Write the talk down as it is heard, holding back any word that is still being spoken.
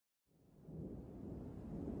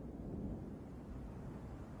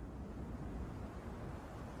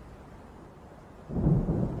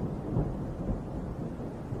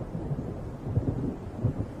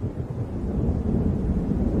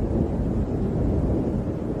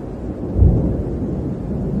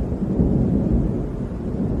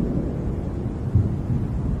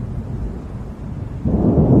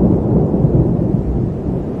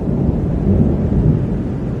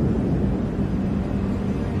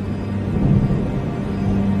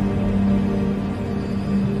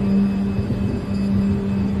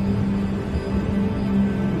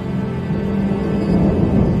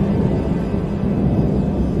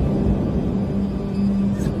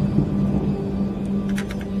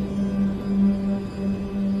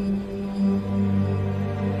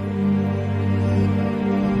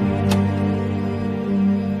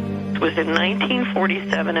was in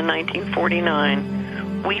 1947 and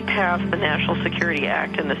 1949, we passed the National Security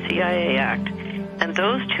Act and the CIA Act, and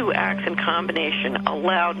those two acts in combination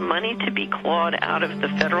allowed money to be clawed out of the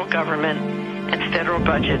federal government and federal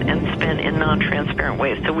budget and spent in non-transparent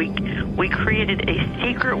ways. So we created a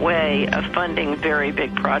secret way of funding very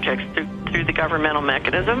big projects through the governmental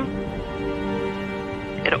mechanism.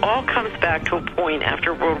 It all comes back to a point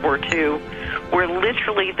after World War II where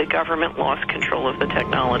literally the government lost control of the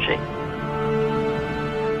technology.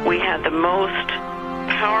 We had the most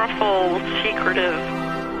powerful, secretive,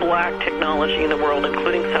 black technology in the world,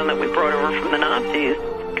 including some that we brought over from the Nazis.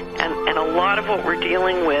 And a lot of what we're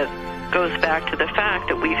dealing with goes back to the fact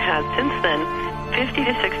that we've had since then 50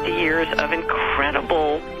 to 60 years of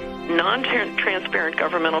incredible non-transparent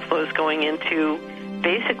governmental flows going into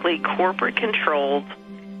basically corporate-controlled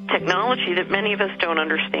technology that many of us don't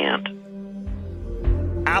understand.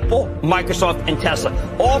 Apple, Microsoft, and Tesla.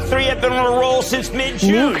 All three have been on a roll since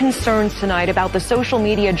mid-June. New concerns tonight about the social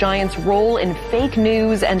media giants' role in fake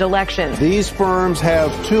news and elections. These firms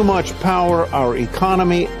have too much power, our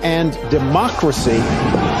economy, and democracy.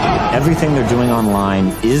 Everything they're doing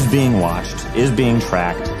online is being watched, is being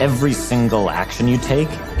tracked. Every single action you take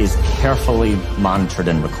is carefully monitored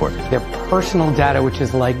and recorded. Their personal data, which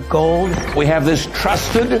is like gold. We have this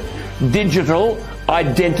trusted digital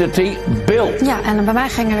identity built. Ja, en bij mij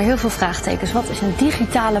gingen er heel veel vraagtekens. Wat is een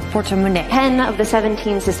digitale portemonnee? 10 of the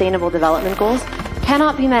 17 Sustainable Development Goals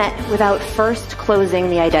cannot be met without first closing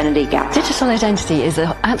the identity gap. Digital identity is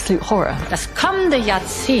an absolute horror. Das kommende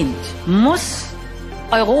Jahrzehnt muss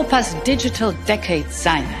Europas Digital Decade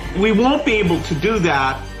sein. We won't be able to do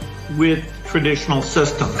that with traditional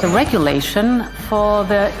systems. The regulation for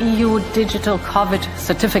the EU Digital COVID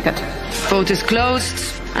certificate. Vote is closed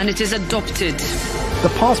and it is adopted. The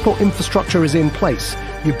passport infrastructure is in place.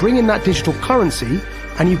 You bring in that digital currency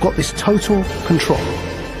and you've got this total control.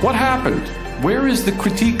 What happened? Where is the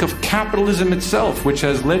critique of capitalism itself, which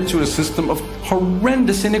has led to a system of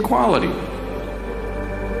horrendous inequality?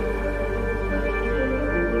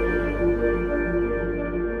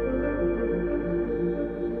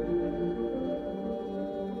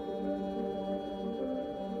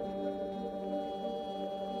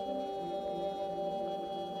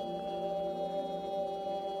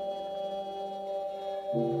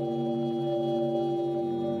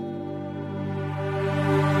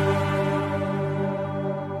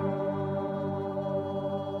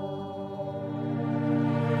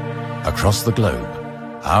 Across the globe,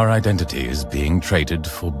 our identity is being traded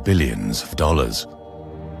for billions of dollars.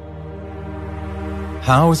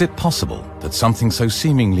 How is it possible that something so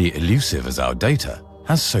seemingly elusive as our data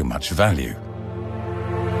has so much value?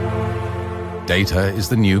 Data is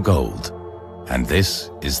the new gold, and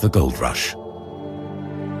this is the gold rush.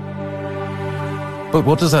 But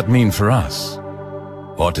what does that mean for us?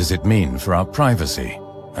 What does it mean for our privacy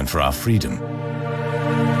and for our freedom?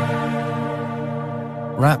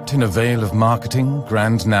 Wrapped in a veil of marketing,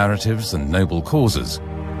 grand narratives, and noble causes,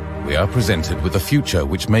 we are presented with a future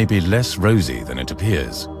which may be less rosy than it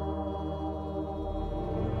appears.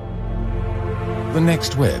 The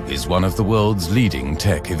next web is one of the world's leading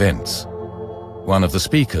tech events. One of the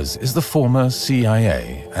speakers is the former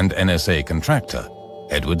CIA and NSA contractor,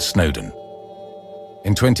 Edward Snowden.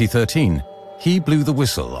 In 2013, he blew the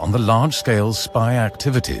whistle on the large-scale spy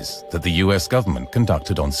activities that the US government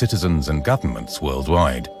conducted on citizens and governments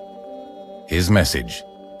worldwide. His message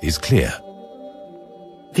is clear.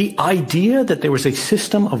 The idea that there was a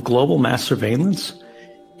system of global mass surveillance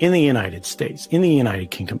in the United States, in the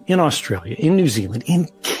United Kingdom, in Australia, in New Zealand, in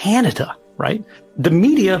Canada, right? The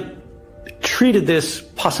media treated this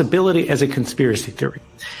possibility as a conspiracy theory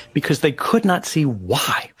because they could not see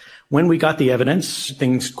why. When we got the evidence,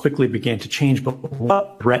 things quickly began to change, but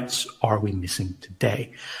what threats are we missing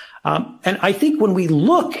today? And I think when we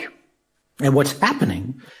look at what's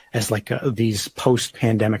happening as these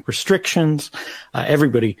post-pandemic restrictions,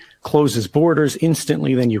 everybody closes borders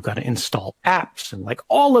instantly, then you've got to install apps and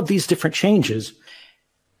all of these different changes.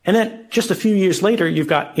 And then just a few years later, you've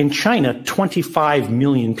got in China, 25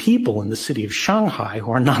 million people in the city of Shanghai who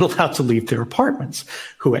are not allowed to leave their apartments,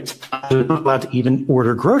 who are not allowed to even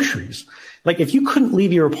order groceries. If you couldn't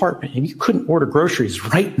leave your apartment and you couldn't order groceries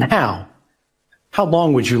right now, how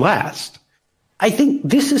long would you last? I think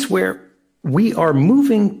this is where we are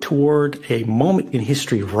moving toward a moment in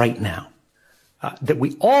history right now. That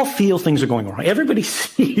we all feel things are going wrong. Everybody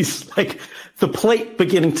sees the plate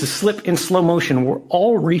beginning to slip in slow motion. We're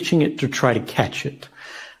all reaching it to try to catch it.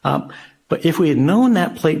 But if we had known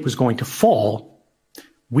that plate was going to fall,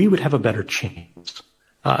 we would have a better chance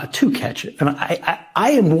to catch it. And I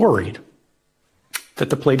am worried that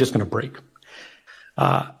the plate is going to break.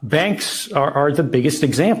 Banks are the biggest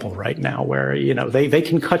example right now where, they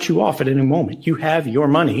can cut you off at any moment. You have your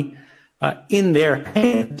money in their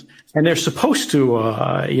hands, and they're supposed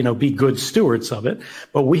to, be good stewards of it.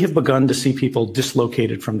 But we have begun to see people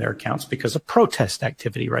dislocated from their accounts because of protest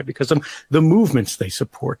activity, right? Because of the movements they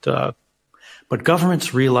support. But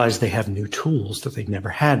governments realize they have new tools that they've never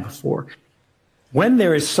had before. When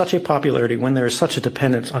there is such a popularity, when there is such a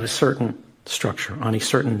dependence on a certain structure, on a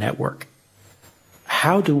certain network,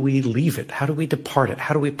 how do we leave it? How do we depart it?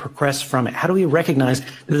 How do we progress from it? How do we recognize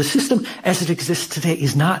that the system as it exists today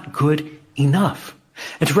is not good enough?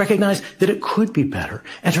 And to recognize that it could be better,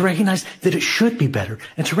 and to recognize that it should be better,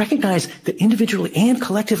 and to recognize that individually and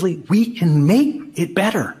collectively we can make it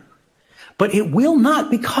better. But it will not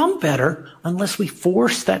become better unless we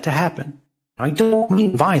force that to happen. I don't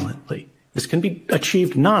mean violently. This can be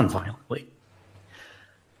achieved non-violently.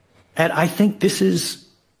 And I think this is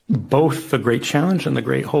both the great challenge and the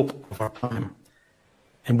great hope of our time.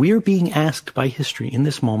 And we are being asked by history in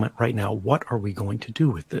this moment right now, what are we going to do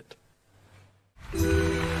with it?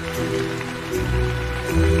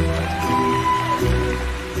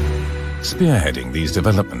 Spearheading these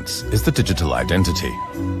developments is the digital identity.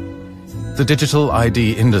 The digital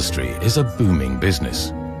ID industry is a booming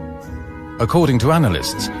business. According to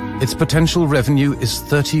analysts, its potential revenue is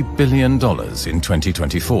 $30 billion in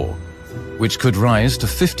 2024, which could rise to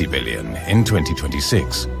 $50 billion in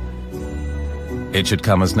 2026. It should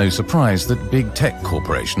come as no surprise that big tech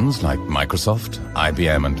corporations like Microsoft,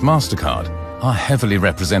 IBM and MasterCard are heavily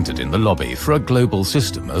represented in the lobby for a global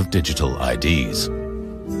system of digital IDs.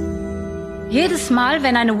 Jedes Mal,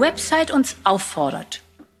 wenn eine Website uns auffordert,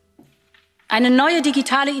 eine neue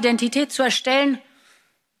digitale Identität zu erstellen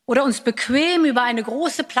oder uns bequem über eine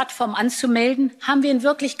große Plattform anzumelden, haben wir in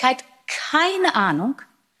Wirklichkeit keine Ahnung,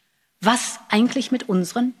 was eigentlich mit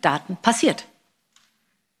unseren Daten passiert.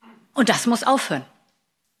 Und das muss aufhören.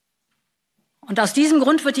 Und aus diesem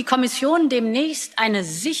Grund wird die Kommission demnächst eine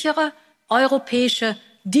sichere europäische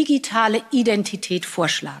digitale Identität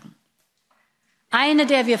vorschlagen. Eine,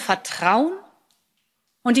 der wir vertrauen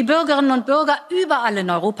und die Bürgerinnen und Bürger überall in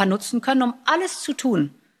Europa nutzen können, um alles zu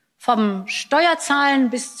tun, vom Steuerzahlen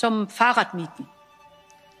bis zum Fahrradmieten.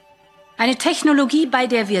 Eine Technologie, bei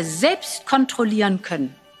der wir selbst kontrollieren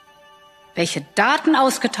können, welche Daten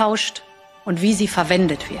ausgetauscht und wie sie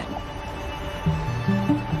verwendet werden.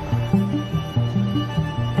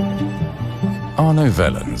 Arno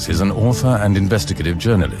Wellens is an author and investigative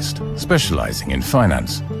journalist specializing in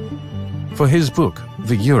finance. For his book,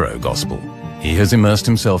 The Euro Gospel, he has immersed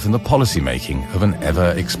himself in the policy-making of an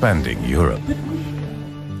ever-expanding Europe.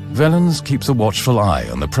 Wellens keeps a watchful eye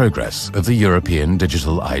on the progress of the European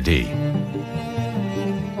digital ID.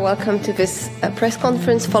 Welcome to this press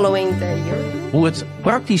conference following the Euro. Hoe het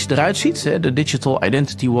praktisch eruit ziet, de Digital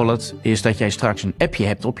Identity Wallet, is dat jij straks een appje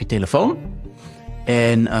hebt op je telefoon.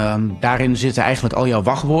 En daarin zitten eigenlijk al jouw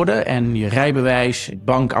wachtwoorden en je rijbewijs,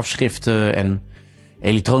 bankafschriften en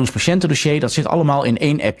elektronisch patiëntendossier. Dat zit allemaal in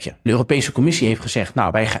één appje. De Europese Commissie heeft gezegd,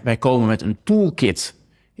 nou wij komen met een toolkit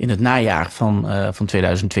in het najaar van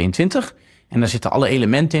 2022. En daar zitten alle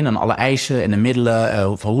elementen in en alle eisen en de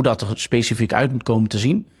middelen voor hoe dat er specifiek uit moet komen te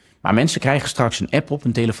zien. Maar mensen krijgen straks een app op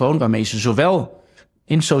hun telefoon waarmee ze zowel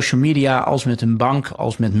in social media als met een bank,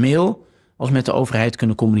 als met mail, als met de overheid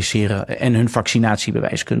kunnen communiceren en hun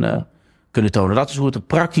vaccinatiebewijs kunnen tonen. Dat is hoe het er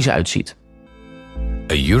praktisch uitziet.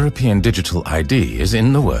 A European digital ID is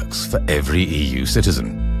in the works for every EU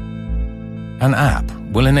citizen. An app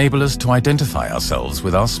will enable us to identify ourselves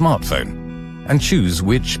with our smartphone and choose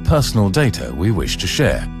which personal data we wish to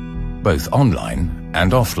share, both online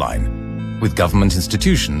and offline, with government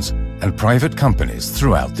institutions and private companies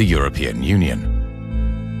throughout the European Union.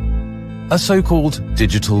 A so-called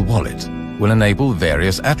digital wallet will enable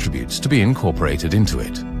various attributes to be incorporated into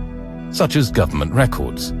it, such as government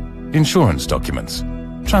records, insurance documents,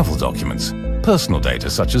 travel documents, personal data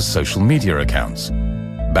such as social media accounts,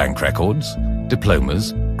 bank records,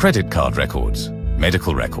 diplomas, credit card records,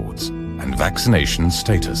 medical records, and vaccination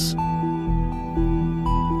status.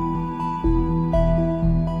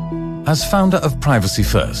 As founder of Privacy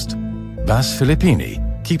First, Bas Filippini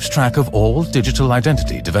keeps track of all digital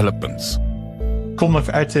identity developments. Kom ik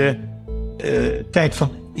uit de tijd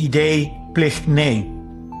van idee, plicht, nee.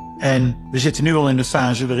 En we zitten nu al in de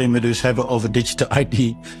fase waarin we dus hebben over digital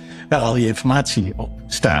ID, waar al je informatie op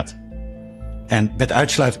staat. En met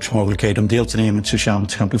uitsluitingsmogelijkheden om deel te nemen in het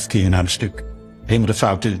sociaal-maatschappelijk verkeer naar een stuk. Helemaal de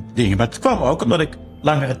foute dingen. Maar het kwam ook omdat ik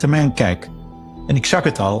langere termijn kijk. En ik zag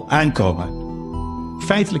het al aankomen.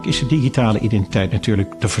 Feitelijk is de digitale identiteit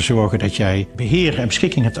natuurlijk ervoor zorgen dat jij beheer en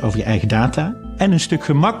beschikking hebt over je eigen data. En een stuk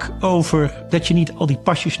gemak over dat je niet al die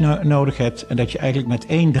pasjes nodig hebt. En dat je eigenlijk met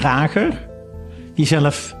één drager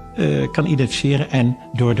jezelf kan identificeren en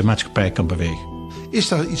door de maatschappij kan bewegen. Is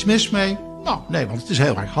daar iets mis mee? Nou, nee, want het is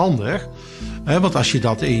heel erg handig. Want als je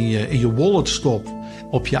dat in je wallet stopt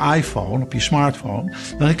op je iPhone, op je smartphone,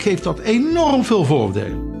 dan geeft dat enorm veel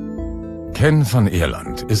voordelen. Ken van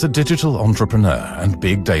Ierland is a digital entrepreneur and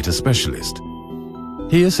big data specialist.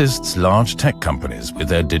 He assists large tech companies with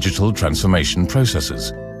their digital transformation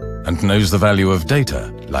processes and knows the value of data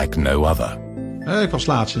like no other. Ik was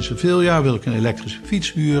laatst in Sevilla, wilde ik een elektrische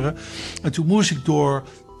fiets huren. En toen moest ik door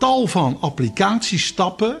tal van applicaties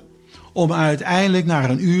stappen om uiteindelijk na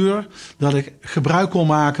een uur dat ik gebruik kon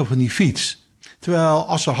maken van die fiets. Terwijl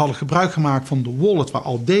als ze hadden gebruik gemaakt van de wallet waar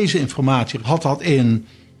al deze informatie had dat in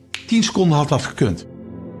 10 seconden had dat gekund.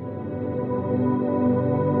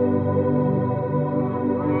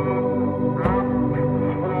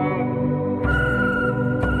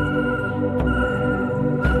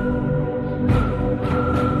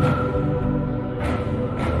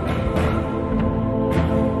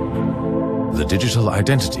 The digital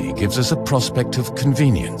identity gives us a prospect of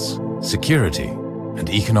convenience, security, and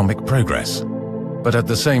economic progress. But at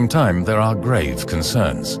the same time, there are grave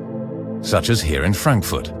concerns, such as here in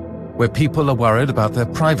Frankfurt, where people are worried about their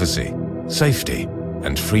privacy, safety,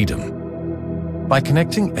 and freedom. By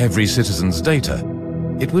connecting every citizen's data,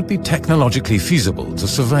 it would be technologically feasible to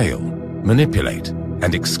surveil, manipulate,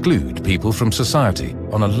 and exclude people from society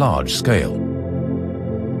on a large scale.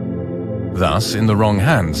 Thus, in the wrong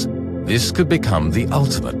hands, this could become the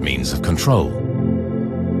ultimate means of control.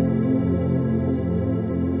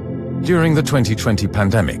 During the 2020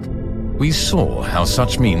 pandemic, we saw how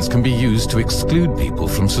such means can be used to exclude people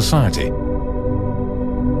from society.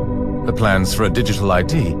 The plans for a digital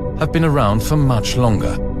ID have been around for much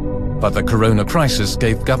longer, but the corona crisis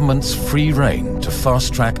gave governments free rein to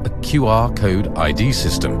fast-track a QR code ID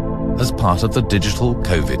system as part of the digital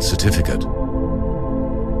COVID certificate.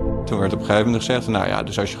 Toen werd op een gegeven moment gezegd, nou ja,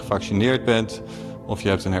 dus als je gevaccineerd bent, of je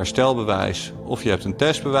hebt een herstelbewijs, of je hebt een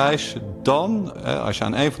testbewijs, dan, als je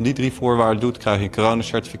aan een van die 3 voorwaarden doet, krijg je een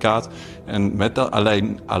coronacertificaat. En met dat,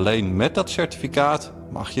 alleen met dat certificaat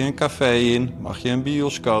mag je een café in, mag je een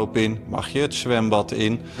bioscoop in, mag je het zwembad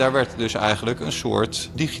in. Daar werd dus eigenlijk een soort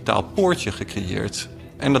digitaal poortje gecreëerd.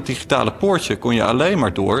 En dat digitale poortje kon je alleen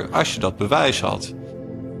maar door als je dat bewijs had.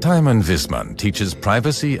 Tijmen Visman teaches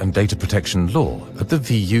privacy and data protection law at the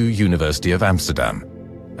VU University of Amsterdam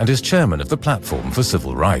and is chairman of the Platform for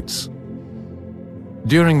Civil Rights.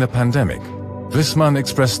 During the pandemic, Visman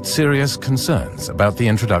expressed serious concerns about the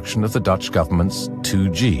introduction of the Dutch government's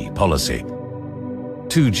 2G policy.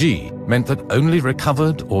 2G meant that only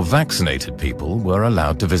recovered or vaccinated people were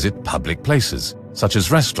allowed to visit public places, such as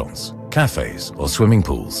restaurants, cafes or swimming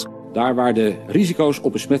pools. Daar waar de risico's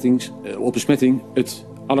op besmetting het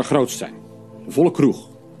allergrootst zijn. De volle kroeg,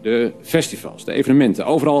 de festivals, de evenementen,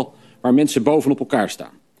 overal waar mensen bovenop elkaar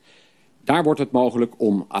staan. Daar wordt het mogelijk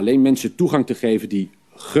om alleen mensen toegang te geven die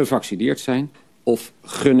gevaccineerd zijn of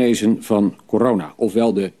genezen van corona.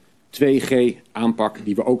 Ofwel de 2G-aanpak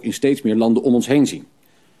die we ook in steeds meer landen om ons heen zien.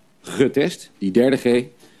 Getest, die 3e G,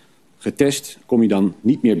 getest kom je dan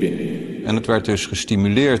niet meer binnen. En het werd dus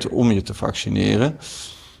gestimuleerd om je te vaccineren.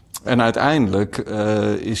 En uiteindelijk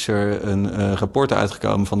is er een rapport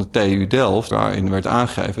uitgekomen van de TU Delft waarin werd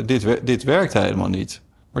aangegeven, dit werkt helemaal niet.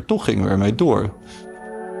 Maar toch gingen we ermee door.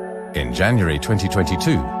 In January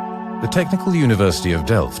 2022, the Technical University of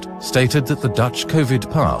Delft stated that the Dutch COVID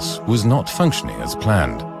pass was not functioning as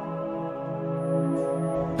planned.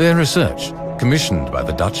 Their research, commissioned by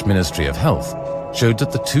the Dutch Ministry of Health, showed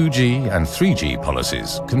that the 2G and 3G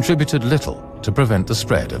policies contributed little to prevent the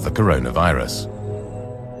spread of the coronavirus.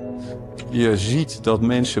 Je ziet dat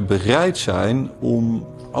mensen bereid zijn om,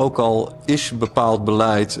 ook al is bepaald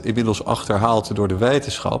beleid inmiddels achterhaald door de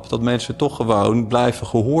wetenschap, dat mensen toch gewoon blijven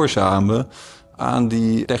gehoorzamen aan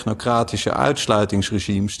die technocratische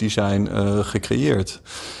uitsluitingsregimes die zijn gecreëerd.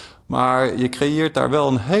 Maar je creëert daar wel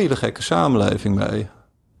een hele gekke samenleving mee.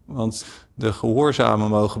 Want de gehoorzamen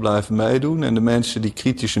mogen blijven meedoen en de mensen die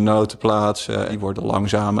kritische noten plaatsen, die worden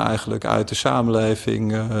langzaam eigenlijk uit de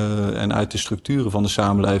samenleving en uit de structuren van de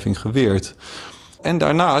samenleving geweerd. En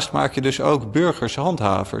daarnaast maak je dus ook burgers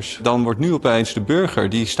handhavers. Dan wordt nu opeens de burger,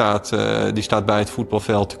 die staat bij het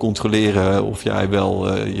voetbalveld te controleren of jij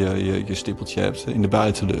wel je stippeltje hebt in de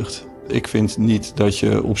buitenlucht. Ik vind niet dat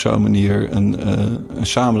je op zo'n manier een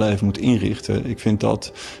samenleving moet inrichten. Ik vind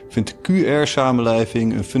de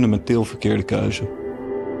QR-samenleving een fundamenteel verkeerde keuze.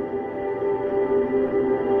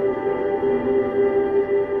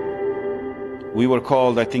 We were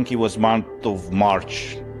called, I think it was month of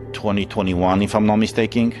March 2021, if I'm not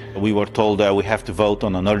mistaken. We were told that we have to vote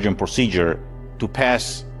on an urgent procedure to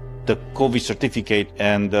pass the COVID certificate,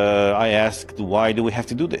 and I asked, why do we have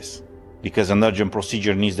to do this? Because an urgent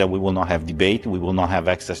procedure means that we will not have debate, we will not have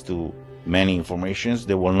access to many informations,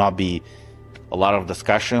 there will not be a lot of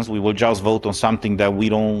discussions, we will just vote on something that we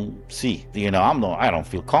don't see. You know, I don't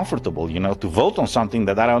feel comfortable, you know, to vote on something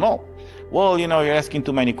that I don't know. Well, you know, you're asking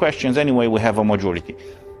too many questions, anyway, we have a majority.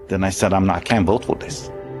 Then I said, I can't vote for this.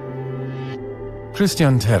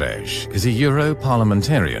 Cristian Terhes is a Euro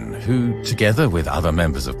parliamentarian who, together with other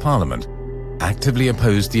members of parliament, actively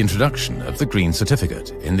opposed the introduction of the Green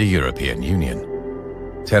Certificate in the European Union.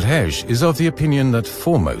 Terhes is of the opinion that,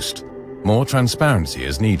 foremost, more transparency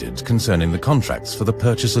is needed concerning the contracts for the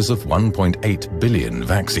purchases of 1.8 billion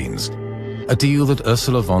vaccines, a deal that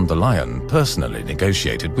Ursula von der Leyen personally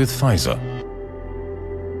negotiated with Pfizer.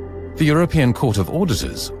 The European Court of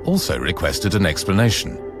Auditors also requested an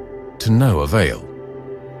explanation, to no avail.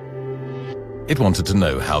 It wanted to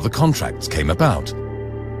know how the contracts came about,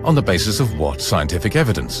 on the basis of what scientific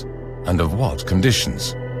evidence, and of what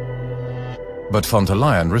conditions. But von der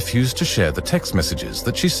Leyen refused to share the text messages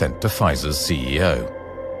that she sent to Pfizer's CEO.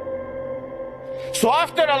 So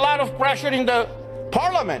after a lot of pressure in the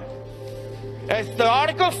parliament, as the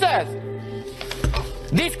article says,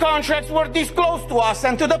 these contracts were disclosed to us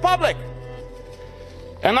and to the public.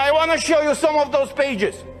 And I want to show you some of those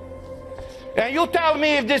pages. And you tell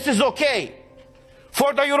me if this is okay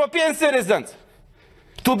for the European citizens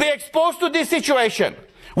to be exposed to this situation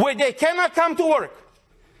where they cannot come to work,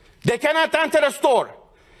 they cannot enter a store,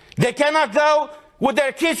 they cannot go with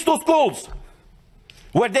their kids to schools,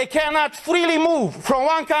 where they cannot freely move from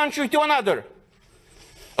one country to another,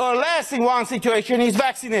 unless in one situation is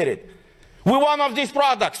vaccinated with one of these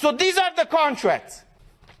products. So these are the contracts.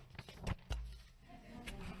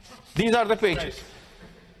 These are the pages.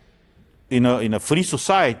 In a free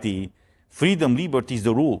society, freedom, liberty is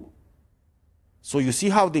the rule. So you see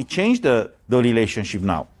how they changed the relationship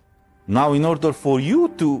now. Now, in order for you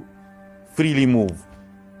to freely move,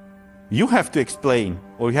 you have to explain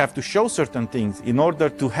or you have to show certain things in order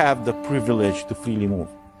to have the privilege to freely move.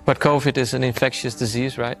 But COVID is an infectious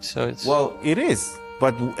disease, right? So it's... Well, it is.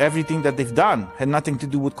 But everything that they've done had nothing to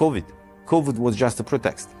do with COVID. COVID was just a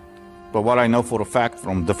pretext. But what I know for a fact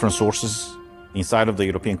from different sources inside of the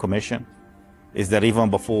European Commission is that even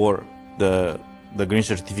before the Green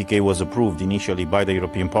Certificate was approved initially by the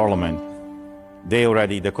European Parliament,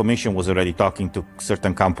 the Commission was already talking to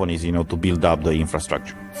certain companies, you know, to build up the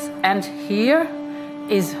infrastructure. And here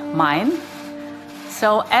is mine.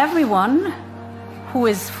 So everyone who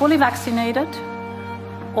is fully vaccinated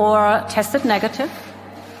or tested negative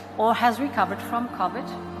or has recovered from COVID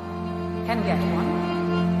can get one.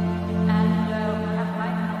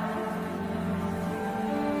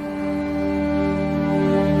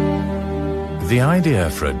 The idea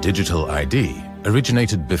for a digital ID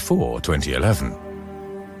originated before 2011.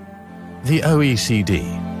 The OECD,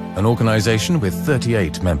 an organization with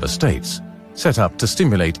 38 member states, set up to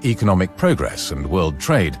stimulate economic progress and world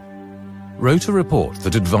trade, wrote a report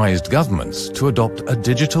that advised governments to adopt a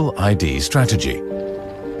digital ID strategy.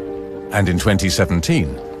 And in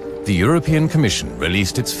 2017, the European Commission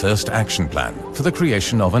released its first action plan for the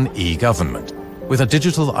creation of an e-government, with a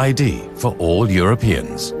digital ID for all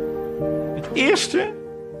Europeans. Het eerste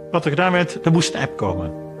wat er gedaan werd, er moest een app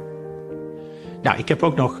komen. Nou, ik heb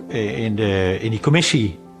ook nog in die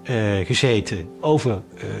commissie gezeten over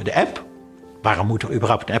de app. Waarom moet er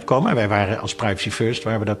überhaupt een app komen? Wij waren als Privacy First,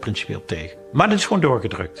 waren we dat principieel tegen. Maar dat is gewoon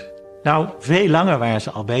doorgedrukt. Nou, veel langer waren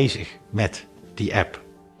ze al bezig met die app.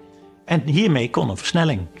 En hiermee kon een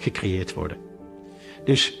versnelling gecreëerd worden.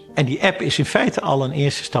 En die app is in feite al een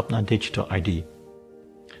eerste stap naar Digital ID.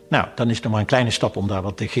 Nou, dan is er maar een kleine stap om daar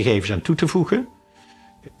wat gegevens aan toe te voegen.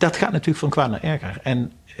 Dat gaat natuurlijk van kwaad naar erger.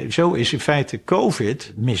 En zo is in feite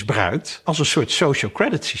COVID misbruikt als een soort social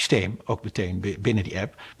credit systeem, ook meteen binnen die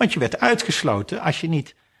app. Want je werd uitgesloten als je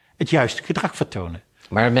niet het juiste gedrag vertoonde.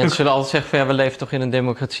 Maar mensen zullen altijd zeggen van ja, we leven toch in een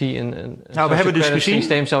democratie. Een we hebben dus gezien,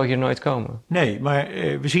 systeem zou hier nooit komen. Nee, maar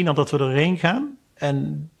we zien al dat we erheen gaan.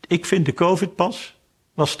 En ik vind de COVID-pas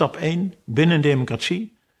was stap 1 binnen een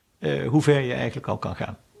democratie. Hoe ver je eigenlijk al kan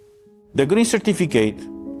gaan. The Green Certificate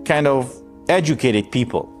kind of educated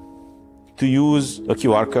people to use a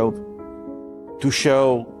QR code to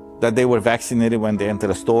show that they were vaccinated when they enter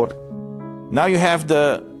a store. Now you have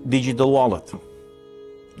the digital wallet.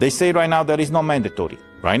 They say right now that it's not mandatory,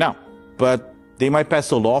 right now. But they might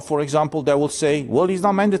pass a law, for example, that will say, well, it's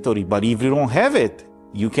not mandatory, but if you don't have it,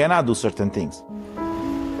 you cannot do certain things.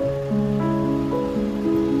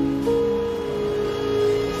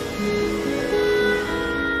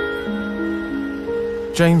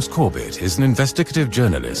 James Corbett is an investigative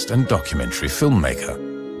journalist and documentary filmmaker.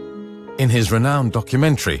 In his renowned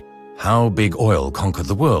documentary, How Big Oil Conquered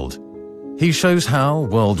the World, he shows how,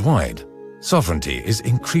 worldwide, sovereignty is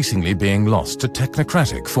increasingly being lost to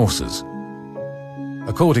technocratic forces.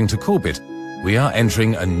 According to Corbett, we are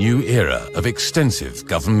entering a new era of extensive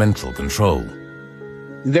governmental control.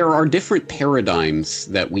 There are different paradigms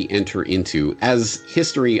that we enter into as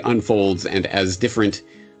history unfolds and as different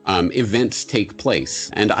events take place.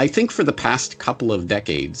 And I think for the past couple of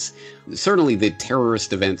decades, certainly the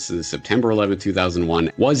terrorist events of September 11,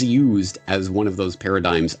 2001 was used as one of those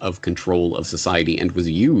paradigms of control of society and was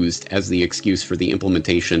used as the excuse for the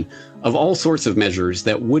implementation of all sorts of measures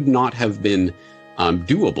that would not have been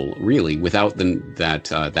doable, really, without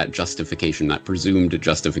that justification, that presumed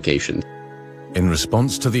justification. In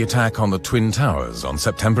response to the attack on the Twin Towers on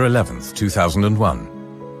September 11th, 2001,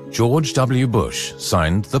 George W. Bush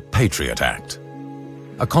signed the Patriot Act,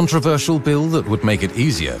 a controversial bill that would make it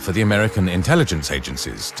easier for the American intelligence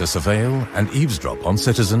agencies to surveil and eavesdrop on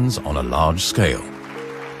citizens on a large scale.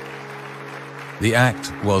 The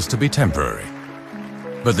act was to be temporary,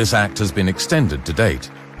 but this act has been extended to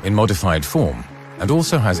date in modified form and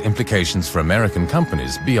also has implications for American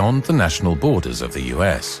companies beyond the national borders of the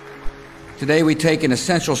US. Today we take an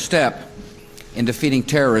essential step in defeating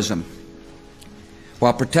terrorism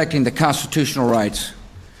while protecting the constitutional rights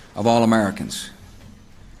of all Americans.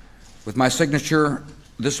 With my signature,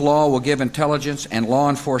 this law will give intelligence and law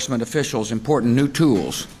enforcement officials important new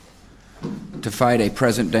tools to fight a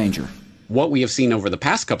present danger. What we have seen over the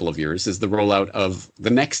past couple of years is the rollout of the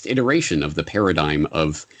next iteration of the paradigm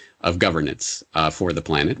of governance for the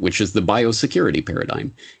planet, which is the biosecurity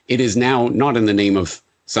paradigm. It is now not in the name of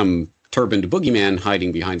some turbaned boogeyman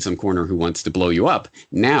hiding behind some corner who wants to blow you up.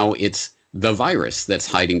 Now it's the virus that's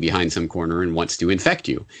hiding behind some corner and wants to infect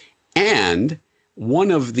you. And one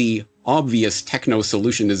of the obvious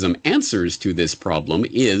techno-solutionism answers to this problem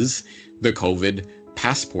is the COVID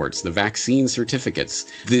passports, the vaccine certificates.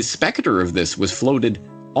 The specter of this was floated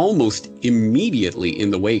almost immediately in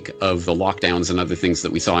the wake of the lockdowns and other things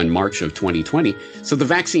that we saw in March of 2020. So the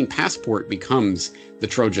vaccine passport becomes the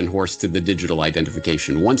Trojan horse to the digital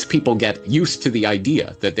identification. Once people get used to the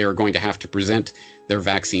idea that they're going to have to present their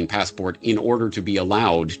vaccine passport in order to be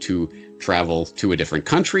allowed to travel to a different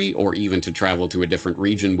country, or even to travel to a different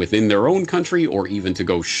region within their own country, or even to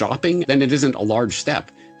go shopping, then it isn't a large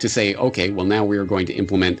step to say, okay, well, now we are going to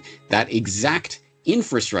implement that exact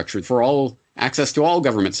infrastructure for all access to all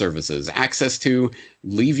government services, access to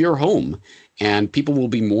leave your home, and people will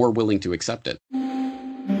be more willing to accept it.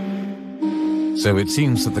 So it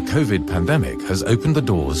seems that the COVID pandemic has opened the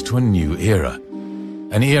doors to a new era.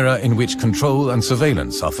 An era in which control and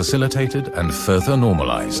surveillance are facilitated and further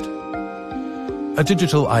normalized. A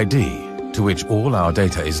digital ID, to which all our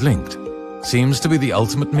data is linked, seems to be the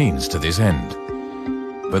ultimate means to this end.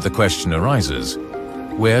 But the question arises,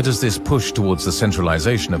 where does this push towards the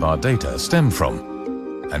centralization of our data stem from?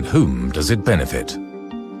 And whom does it benefit?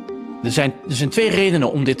 Er zijn twee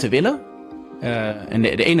redenen om dit te willen. En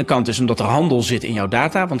de ene kant is omdat er handel zit in jouw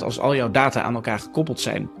data. Want als al jouw data aan elkaar gekoppeld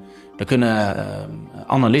zijn, dan kunnen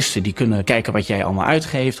analisten die kunnen kijken wat jij allemaal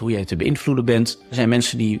uitgeeft, hoe jij te beïnvloeden bent. Er zijn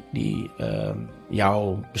mensen die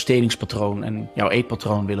jouw bestedingspatroon en jouw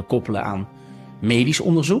eetpatroon willen koppelen aan medisch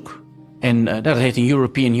onderzoek. En dat heet een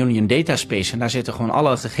European Union Dataspace. En daar zitten gewoon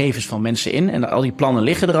alle gegevens van mensen in. En al die plannen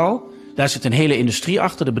liggen er al. Daar zit een hele industrie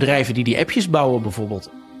achter. De bedrijven die appjes bouwen bijvoorbeeld.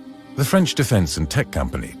 The French defense and tech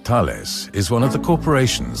company Thales is one of the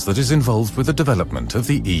corporations that is involved with the development of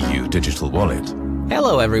the EU digital wallet.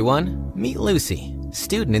 Hello everyone, meet Lucy,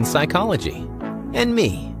 student in psychology. And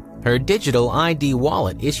me, her digital ID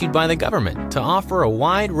wallet issued by the government to offer a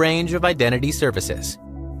wide range of identity services.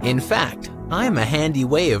 In fact, I'm a handy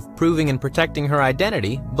way of proving and protecting her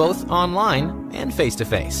identity both online and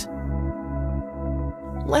face-to-face.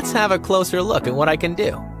 Let's have a closer look at what I can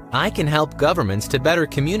do. I can help governments to better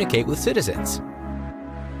communicate with citizens.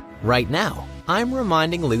 Right now, I'm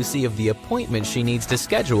reminding Lucy of the appointment she needs to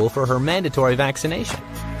schedule for her mandatory vaccination.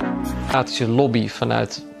 Gratis lobby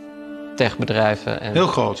vanuit techbedrijven. En... Heel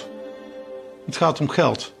groot. Het gaat om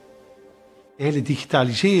geld. De hele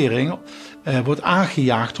digitalisering wordt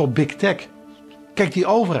aangejaagd door big tech. Kijk, die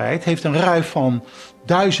overheid heeft een ruif van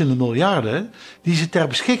duizenden miljarden die ze ter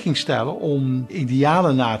beschikking stellen om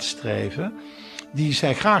idealen na te streven die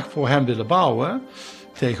zij graag voor hem willen bouwen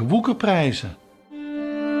tegen woekerprijzen.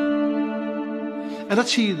 En dat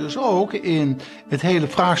zie je dus ook in het hele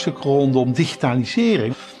vraagstuk rondom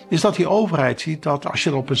digitalisering. Is dat die overheid ziet dat als je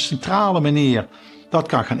er op een centrale manier dat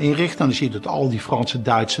kan gaan inrichten. En dan zie je dat al die Franse,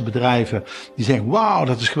 Duitse bedrijven die zeggen, wauw,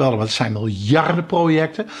 dat is geweldig. Want het zijn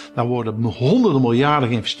miljardenprojecten. Daar worden honderden miljarden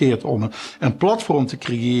geïnvesteerd om een platform te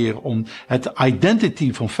creëren. Om het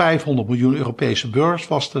identity van 500 miljoen Europese burgers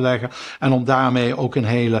vast te leggen. En om daarmee ook een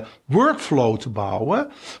hele workflow te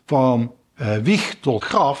bouwen. Van wieg tot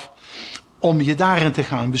graf. Om je daarin te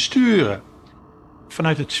gaan besturen.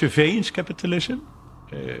 Vanuit het surveillance capitalism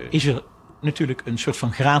is er natuurlijk een soort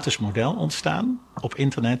van gratis model ontstaan op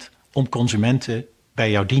internet om consumenten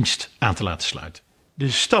bij jouw dienst aan te laten sluiten. De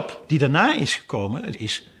stap die daarna is gekomen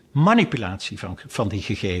is manipulatie van die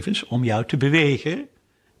gegevens om jou te bewegen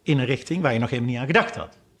in een richting waar je nog helemaal niet aan gedacht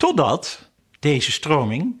had. Totdat deze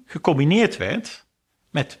stroming gecombineerd werd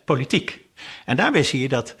met politiek. En daarbij zie je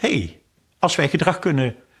dat, als wij gedrag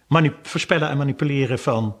kunnen voorspellen en manipuleren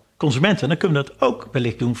van consumenten, dan kunnen we dat ook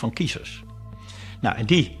wellicht doen van kiezers. Nou, en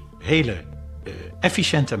die hele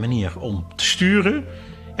efficiënte manier om te sturen,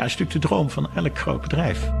 is natuurlijk de droom van elk groot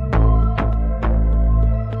bedrijf.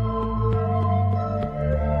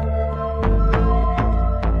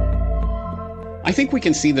 I think we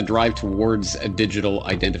can see the drive towards a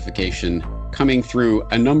digital identification coming through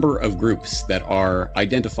a number of groups that are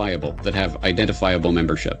identifiable, that have identifiable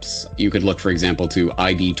memberships. You could look, for example, to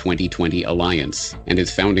ID 2020 Alliance and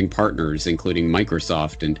its founding partners, including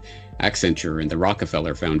Microsoft and Accenture and the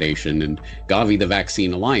Rockefeller Foundation and Gavi, the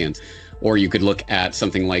Vaccine Alliance. Or you could look at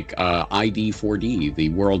something like ID4D, the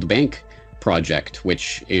World Bank project,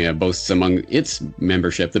 which boasts among its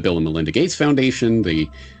membership the Bill and Melinda Gates Foundation, the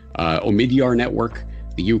Omidyar Network,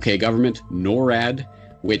 the UK government, NORAD,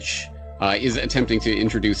 which is attempting to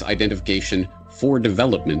introduce identification for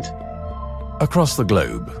development. Across the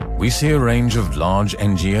globe, we see a range of large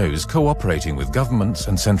NGOs cooperating with governments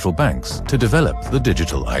and central banks to develop the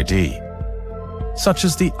digital ID. Such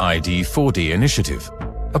as the ID4D initiative,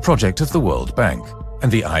 a project of the World Bank,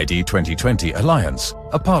 and the ID 2020 Alliance,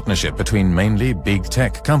 a partnership between mainly big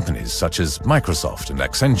tech companies such as Microsoft and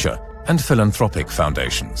Accenture, and philanthropic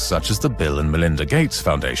foundations such as the Bill and Melinda Gates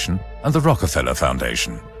Foundation and the Rockefeller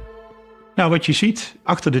Foundation. Nou, wat je ziet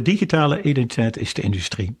achter de digitale identiteit is de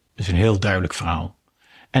industrie. Dat is een heel duidelijk verhaal.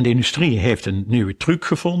 En de industrie heeft een nieuwe truc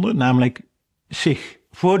gevonden, namelijk zich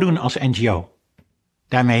voordoen als NGO.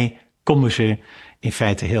 Daarmee komen ze in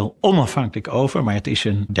feite heel onafhankelijk over, maar het is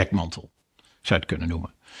een dekmantel, zou je het kunnen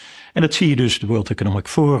noemen. En dat zie je dus, de World Economic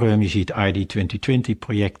Forum, je ziet ID 2020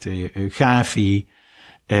 projecten, Gavi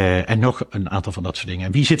en nog een aantal van dat soort dingen.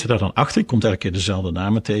 En wie zit er daar dan achter? Je komt elke keer dezelfde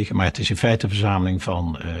namen tegen, maar het is in feite een verzameling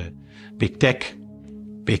van big tech,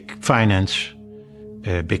 big finance,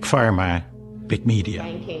 big pharma, big media.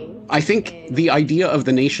 I think the idea of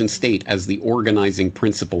the nation state as the organizing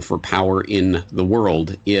principle for power in the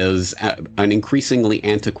world is an increasingly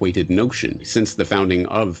antiquated notion since the founding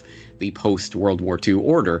of the post-World War II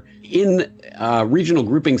order in regional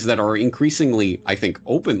groupings that are increasingly, I think,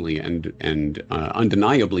 openly and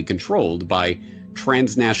undeniably controlled by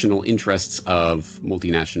transnational interests of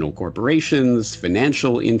multinational corporations,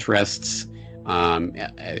 financial interests,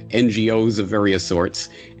 NGOs of various sorts,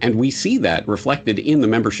 and we see that reflected in the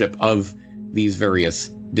membership of these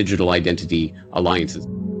various digital identity alliances.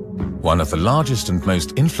 One of the largest and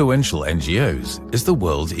most influential NGOs is the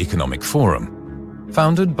World Economic Forum,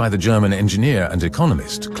 founded by the German engineer and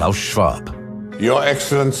economist Klaus Schwab. Your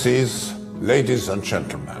Excellencies, ladies and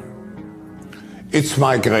gentlemen, it's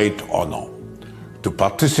my great honor to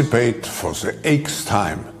participate for the 8th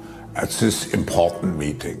time at this important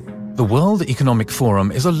meeting. The World Economic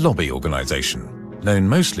Forum is a lobby organization, known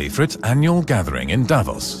mostly for its annual gathering in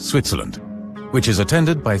Davos, Switzerland, which is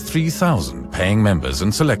attended by 3,000 paying members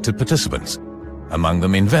and selected participants, among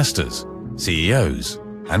them investors, CEO's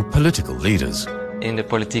and political leaders. In de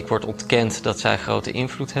politiek wordt ontkend dat zij grote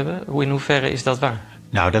invloed hebben. In hoeverre is dat waar?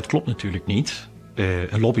 Nou, dat klopt natuurlijk niet.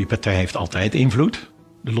 Een lobbypartij heeft altijd invloed.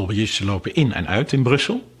 De lobbyisten lopen in en uit in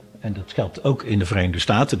Brussel. En dat geldt ook in de Verenigde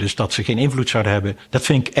Staten. Dus dat ze geen invloed zouden hebben, dat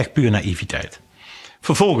vind ik echt puur naïviteit.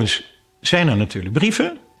 Vervolgens zijn er natuurlijk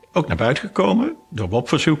brieven, ook naar buiten gekomen, door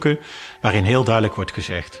WOP-verzoeken, waarin heel duidelijk wordt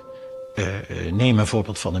gezegd, neem een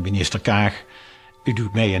voorbeeld van de minister Kaag. U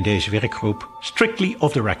doet mee aan deze werkgroep, strictly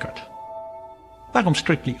off the record. Waarom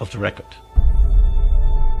strictly off the record?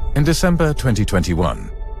 In December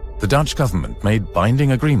 2021, the Dutch government made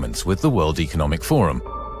binding agreements with the World Economic Forum,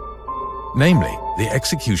 namely the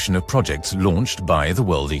execution of projects launched by the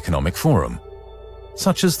World Economic Forum,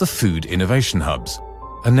 such as the Food Innovation Hubs,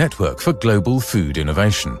 a network for global food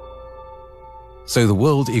innovation. so the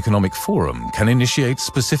World Economic Forum can initiate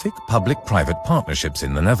specific public-private partnerships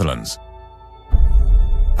in the Netherlands.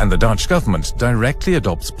 And the Dutch government directly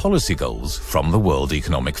adopts policy goals from the World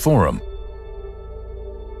Economic Forum.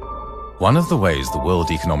 One of the ways the World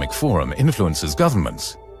Economic Forum influences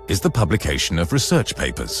governments is the publication of research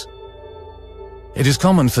papers. It is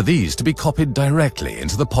common for these to be copied directly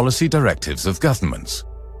into the policy directives of governments.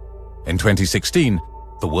 In 2016,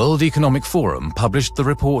 the World Economic Forum published the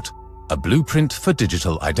report A Blueprint for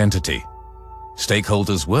Digital Identity.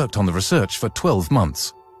 Stakeholders worked on the research for 12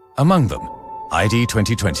 months, among them ID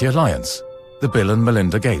 2020 Alliance, the Bill and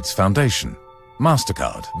Melinda Gates Foundation,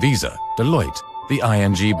 MasterCard, Visa, Deloitte, the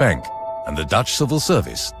ING Bank en de Dutch Civil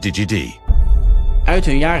Service, DigiD. Uit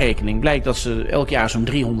hun jaarrekening blijkt dat ze elk jaar zo'n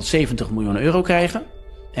 370 miljoen euro krijgen.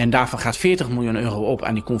 En daarvan gaat 40 miljoen euro op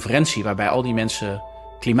aan die conferentie waarbij al die mensen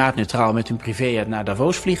klimaatneutraal met hun privéjet naar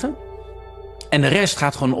Davos vliegen. En de rest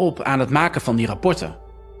gaat gewoon op aan het maken van die rapporten.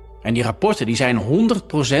 En die rapporten die zijn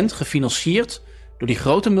 100% gefinancierd door die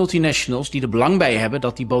grote multinationals die er belang bij hebben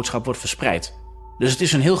dat die boodschap wordt verspreid. Dus het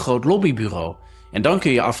is een heel groot lobbybureau. En dan kun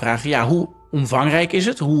je je afvragen, ja, hoe omvangrijk is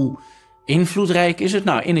het? Hoe invloedrijk is het?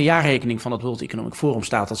 Nou, in de jaarrekening van het World Economic Forum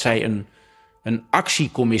staat dat zij een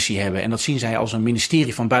actiecommissie hebben. En dat zien zij als een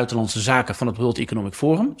ministerie van Buitenlandse Zaken van het World Economic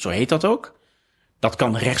Forum. Zo heet dat ook. Dat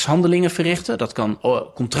kan rechtshandelingen verrichten. Dat kan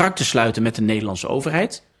contracten sluiten met de Nederlandse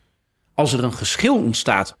overheid. Als er een geschil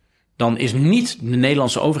ontstaat, dan is niet de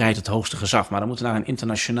Nederlandse overheid het hoogste gezag. Maar dan moet er naar een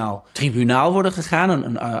internationaal tribunaal worden gegaan.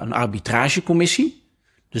 Een arbitragecommissie.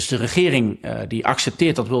 Dus de regering die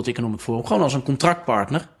accepteert dat World Economic Forum gewoon als een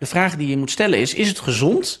contractpartner. De vraag die je moet stellen is het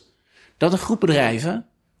gezond dat een groep bedrijven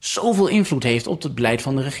zoveel invloed heeft op het beleid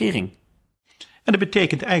van de regering? En dat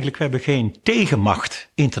betekent eigenlijk, we hebben geen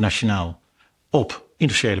tegenmacht internationaal op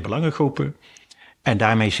industriële belangengroepen. En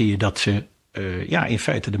daarmee zie je dat ze in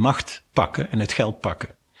feite de macht pakken en het geld pakken.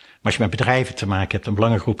 Maar als je met bedrijven te maken hebt en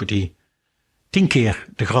belangengroepen die 10 keer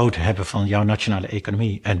de grootte hebben van jouw nationale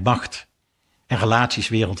economie en macht en relaties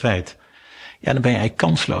wereldwijd, ja, dan ben je eigenlijk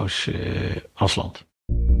kansloos als land.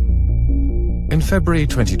 In February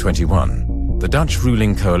 2021, the Dutch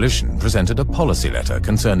ruling coalition presented a policy letter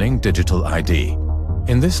concerning digital ID.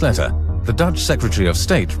 In this letter, the Dutch Secretary of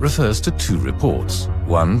State refers to 2 reports,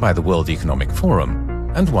 one by the World Economic Forum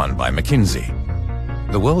and one by McKinsey.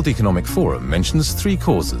 The World Economic Forum mentions 3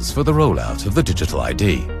 causes for the rollout of the digital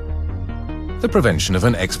ID. The prevention of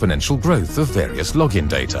an exponential growth of various login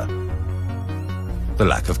data. The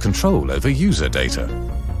lack of control over user data.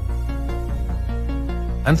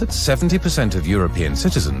 And that 70% of European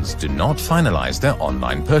citizens do not finalize their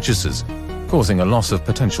online purchases, causing a loss of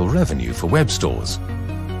potential revenue for web stores.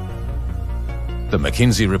 The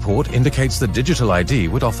McKinsey report indicates that digital ID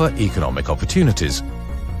would offer economic opportunities.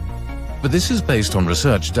 But this is based on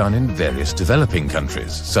research done in various developing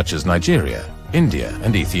countries, such as Nigeria, India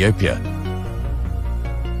and Ethiopia.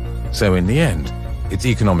 So in the end, its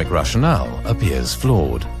economic rationale appears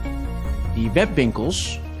flawed. Die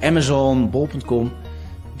webwinkels, Amazon, bol.com,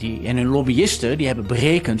 en hun lobbyisten die hebben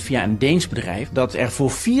berekend via een Deens bedrijf dat er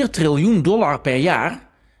voor $4 triljoen per jaar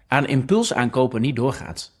aan impulsaankopen niet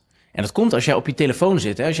doorgaat. En dat komt als jij op je telefoon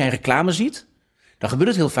zit. Hè? Als jij een reclame ziet, dan gebeurt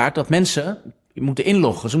het heel vaak dat mensen moeten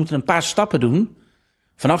inloggen. Ze moeten een paar stappen doen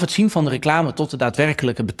vanaf het zien van de reclame tot de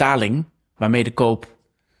daadwerkelijke betaling waarmee de koop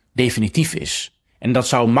definitief is. En dat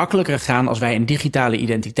zou makkelijker gaan als wij een digitale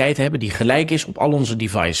identiteit hebben die gelijk is op al onze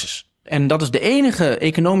devices. En dat is de enige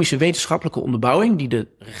economische wetenschappelijke onderbouwing die de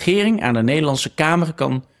regering aan de Nederlandse Kamer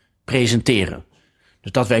kan presenteren.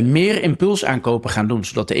 Dus dat wij meer impulsaankopen gaan doen,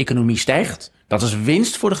 zodat de economie stijgt. Dat is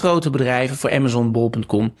winst voor de grote bedrijven, voor Amazon,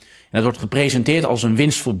 bol.com. En dat wordt gepresenteerd als een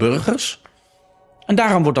winst voor burgers. En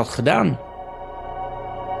daarom wordt dat gedaan.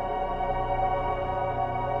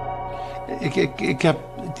 Ik heb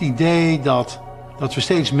het idee dat we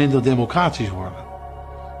steeds minder democratisch worden.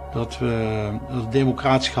 Dat het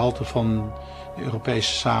democratisch gehalte van de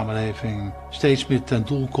Europese samenleving steeds meer ten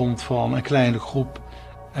doel komt van een kleine groep.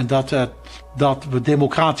 En dat we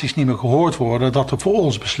democratisch niet meer gehoord worden, dat er voor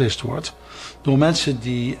ons beslist wordt door mensen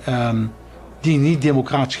die niet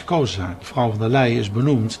democratisch gekozen zijn. Mevrouw van der Leyen is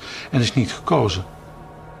benoemd en is niet gekozen.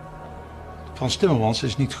 Frans Timmermans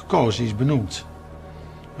is niet gekozen, die is benoemd.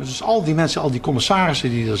 Dus al die mensen, al die commissarissen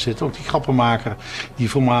die er zitten, ook die grappenmaker, die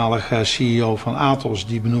voormalige CEO van Atos,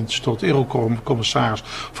 die benoemd is tot Eurocommissaris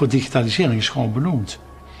voor digitalisering, is gewoon benoemd.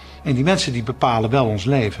 En die mensen die bepalen wel ons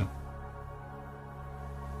leven.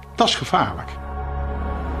 Dat is gevaarlijk.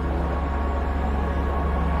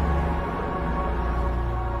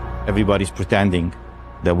 Everybody's pretending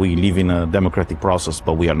that we live in a democratic process,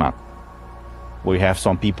 but we are not. We have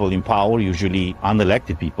some people in power, usually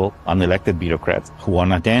unelected people, unelected bureaucrats, who are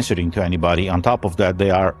not answering to anybody. On top of that, they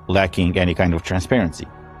are lacking any kind of transparency.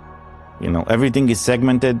 Everything is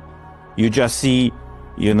segmented. You just see,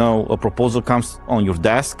 a proposal comes on your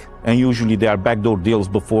desk, and usually there are backdoor deals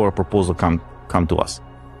before a proposal come to us.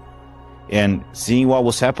 And seeing what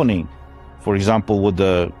was happening, for example, with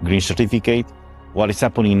the green certificate, what is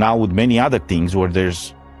happening now with many other things where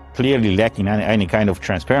there's clearly lacking any kind of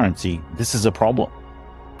transparency, this is a problem.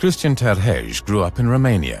 Cristian Terhej grew up in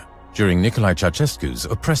Romania during Nicolae Ceausescu's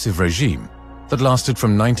oppressive regime that lasted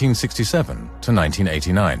from 1967 to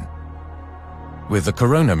 1989. With the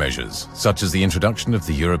corona measures, such as the introduction of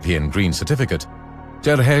the European Green Certificate,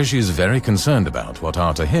 Terhej is very concerned about what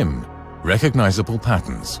are to him recognizable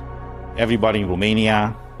patterns. Everybody in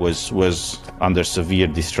Romania was under severe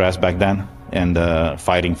distress back then, and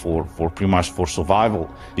fighting for pretty much for survival,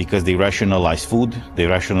 because they rationalize food, they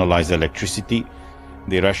rationalize electricity,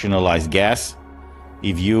 they rationalize gas.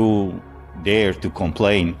 If you dare to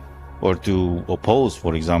complain or to oppose,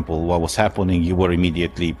 for example, what was happening, you were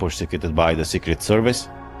immediately persecuted by the Secret Service.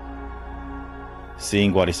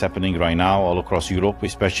 Seeing what is happening right now all across Europe,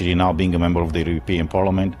 especially now being a member of the European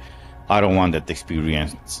Parliament, I don't want that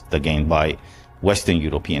experience again by Western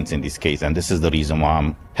Europeans in this case, and this is the reason why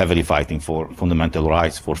I'm heavily fighting for fundamental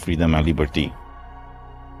rights, for freedom and liberty.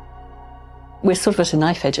 We're sort of at a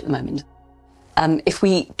knife edge at the moment. If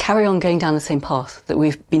we carry on going down the same path that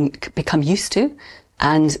we've become used to,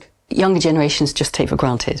 and younger generations just take for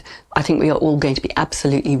granted, I think we are all going to be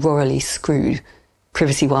absolutely royally screwed,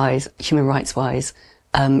 privacy-wise, human rights-wise,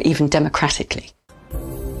 even democratically.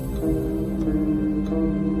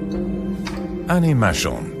 Annie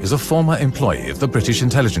Machon is a former employee of the British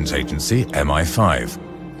intelligence agency MI5.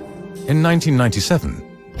 In 1997,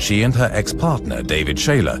 she and her ex-partner David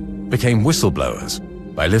Shayler became whistleblowers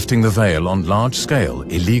by lifting the veil on large-scale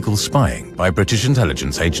illegal spying by British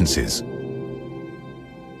intelligence agencies.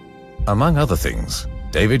 Among other things,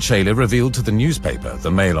 David Shayler revealed to the newspaper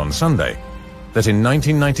The Mail on Sunday that in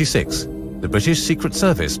 1996, the British Secret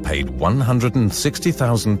Service paid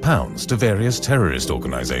 £160,000 to various terrorist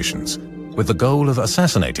organizations with the goal of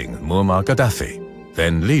assassinating Muammar Gaddafi,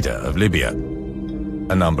 then leader of Libya.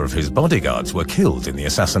 A number of his bodyguards were killed in the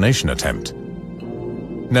assassination attempt.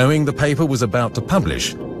 Knowing the paper was about to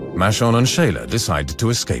publish, Machon and Shayler decided to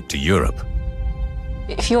escape to Europe.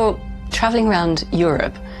 If you're traveling around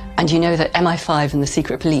Europe and you know that MI5 and the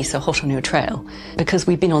secret police are hot on your trail, because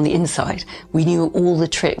we've been on the inside, we knew all the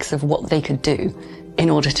tricks of what they could do in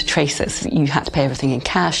order to trace us. You had to pay everything in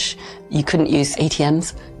cash, you couldn't use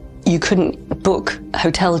ATMs, you couldn't book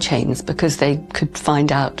hotel chains because they could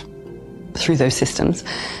find out through those systems.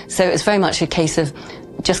 So it's very much a case of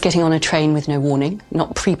just getting on a train with no warning,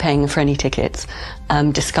 not prepaying for any tickets,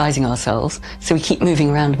 disguising ourselves. So we keep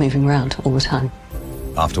moving around all the time.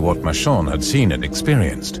 After what Machon had seen and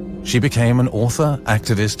experienced, she became an author,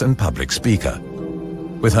 activist, and public speaker.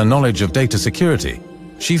 With her knowledge of data security,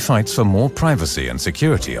 she fights for more privacy and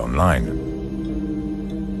security online.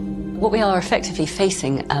 What we are effectively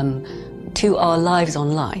facing to our lives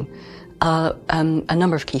online are a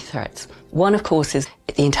number of key threats. One, of course, is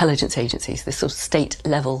the intelligence agencies, the sort of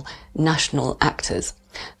state-level national actors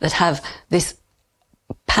that have this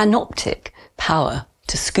panoptic power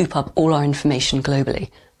to scoop up all our information globally.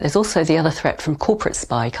 There's also the other threat from corporate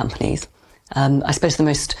spy companies. I suppose the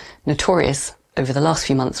most notorious over the last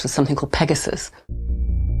few months was something called Pegasus.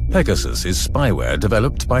 Pegasus is spyware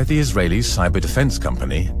developed by the Israeli cyber defense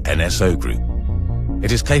company NSO Group.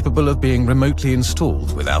 It is capable of being remotely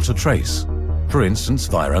installed without a trace, for instance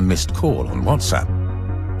via a missed call on WhatsApp,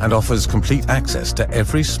 and offers complete access to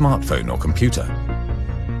every smartphone or computer.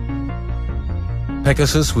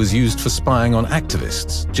 Pegasus was used for spying on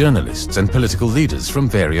activists, journalists, and political leaders from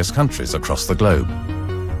various countries across the globe,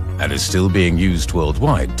 and is still being used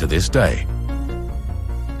worldwide to this day.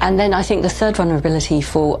 And then I think the third vulnerability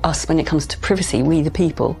for us when it comes to privacy, we the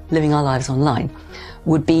people living our lives online,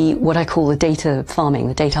 would be what I call the data farming,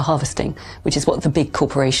 the data harvesting, which is what the big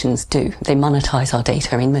corporations do. They monetize our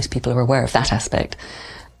data. I mean, most people are aware of that aspect.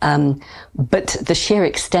 But the sheer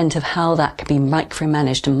extent of how that can be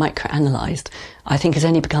micromanaged and microanalyzed, I think has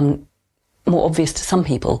only become more obvious to some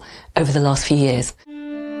people over the last few years.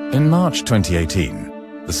 In March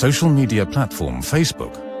 2018, the social media platform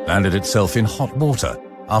Facebook landed itself in hot water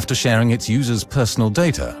after sharing its users' personal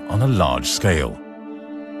data on a large scale.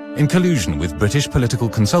 In collusion with British political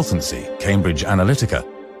consultancy Cambridge Analytica,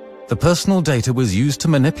 the personal data was used to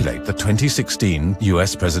manipulate the 2016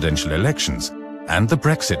 US presidential elections and the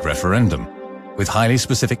Brexit referendum, with highly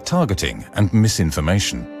specific targeting and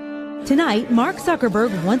misinformation. Tonight, Mark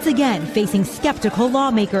Zuckerberg once again facing skeptical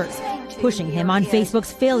lawmakers, pushing him on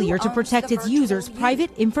Facebook's failure to protect its users' private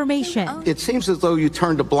information. It seems as though you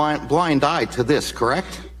turned a blind eye to this,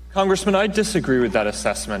 correct? Congressman, I disagree with that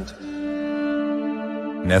assessment.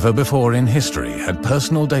 Never before in history had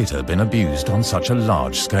personal data been abused on such a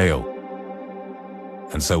large scale.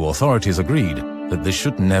 And so authorities agreed that this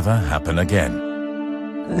should never happen again.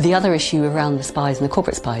 The other issue around the spies and the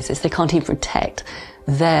corporate spies is they can't even protect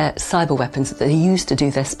their cyber weapons that they used to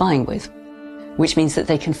do their spying with, which means that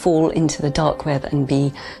they can fall into the dark web and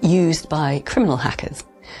be used by criminal hackers.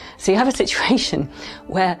 So you have a situation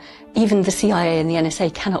where even the CIA and the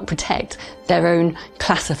NSA cannot protect their own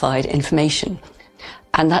classified information.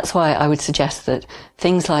 And that's why I would suggest that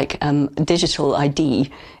things like digital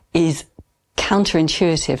ID is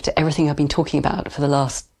counterintuitive to everything I've been talking about for the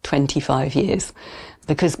last 25 years.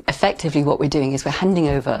 Because effectively what we're doing is we're handing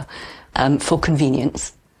over, for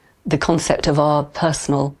convenience, the concept of our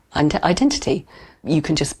personal identity. You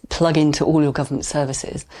can just plug into all your government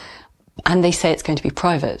services and they say it's going to be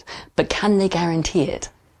private, but can they guarantee it?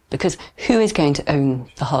 Because who is going to own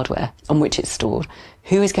the hardware on which it's stored?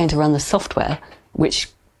 Who is going to run the software which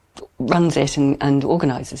runs it and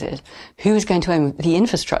organises it? Who is going to own the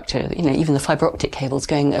infrastructure, even the fibre optic cables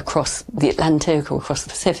going across the Atlantic or across the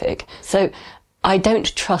Pacific? So I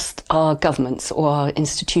don't trust our governments or our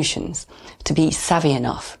institutions to be savvy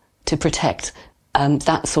enough to protect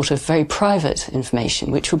that sort of very private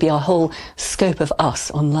information, which would be our whole scope of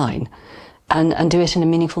us online, and do it in a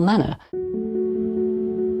meaningful manner.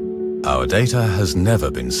 Our data has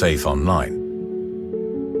never been safe online.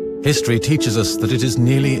 History teaches us that it is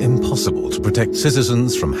nearly impossible to protect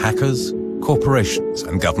citizens from hackers, corporations,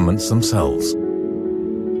 and governments themselves.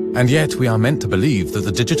 And yet we are meant to believe that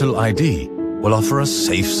the digital ID will offer a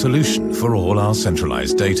safe solution for all our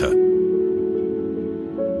centralized data.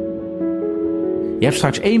 Je hebt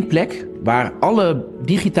straks één plek waar alle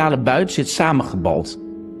digitale buit zit samengebald.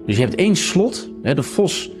 Dus je hebt één slot, de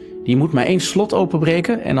vos, die moet maar één slot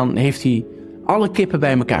openbreken en dan heeft hij alle kippen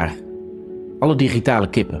bij elkaar. Alle digitale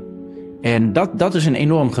kippen. En dat is een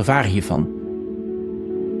enorm gevaar hiervan.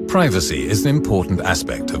 Privacy is an important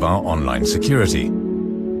aspect of our online security.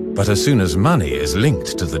 But as soon as money is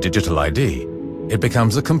linked to the digital ID, it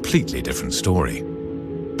becomes a completely different story.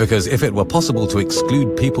 Because if it were possible to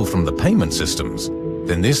exclude people from the payment systems,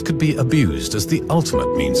 then this could be abused as the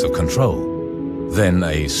ultimate means of control. Then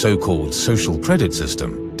a so-called social credit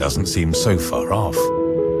system doesn't seem so far off.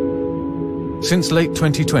 Since late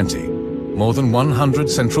 2020, more than 100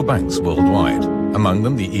 central banks worldwide, among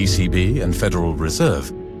them the ECB and Federal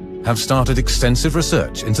Reserve, have started extensive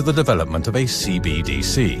research into the development of a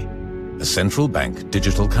CBDC, a central bank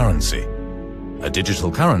digital currency. A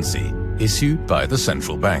digital currency issued by the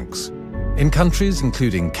central banks. In countries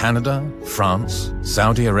including Canada, France,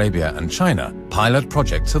 Saudi Arabia and China, pilot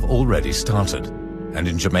projects have already started. And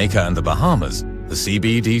in Jamaica and the Bahamas, the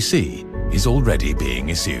CBDC is already being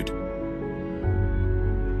issued.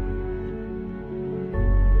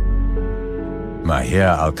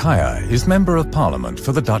 Mahir Al-Kaya is Member of Parliament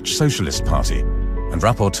for the Dutch Socialist Party and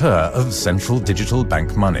Rapporteur of Central Digital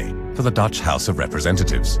Bank Money for the Dutch House of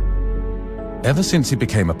Representatives. Ever since he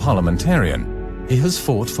became a parliamentarian, he has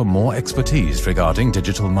fought for more expertise regarding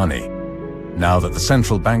digital money. Now that the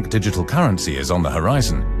central bank digital currency is on the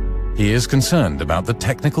horizon, he is concerned about the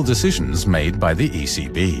technical decisions made by the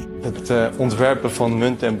ECB. Het ontwerpen van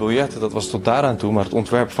munten en biljetten, dat was tot daaraan toe, maar het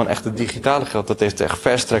ontwerpen van echt het digitale geld, dat heeft echt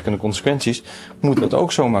verstrekkende consequenties. Moet dat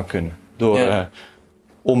ook zomaar kunnen, door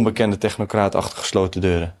onbekende technocraten achter gesloten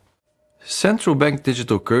deuren. Central bank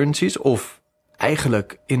digital currencies, of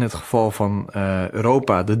eigenlijk in het geval van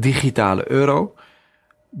Europa de digitale euro,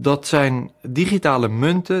 dat zijn digitale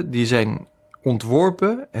munten die zijn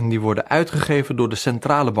ontworpen en die worden uitgegeven door de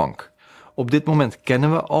centrale bank. Op dit moment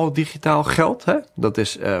kennen we al digitaal geld. Hè? Dat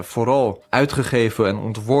is vooral uitgegeven en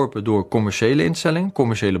ontworpen door commerciële instellingen,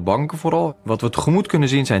 commerciële banken vooral. Wat we tegemoet kunnen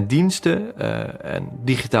zien zijn diensten en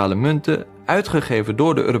digitale munten uitgegeven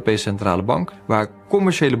door de Europese Centrale Bank, waar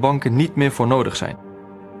commerciële banken niet meer voor nodig zijn.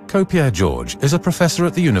 Kopier George is a professor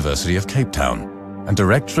at the University of Cape Town and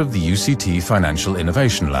director of the UCT Financial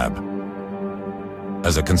Innovation Lab.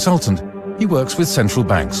 As a consultant, he works with central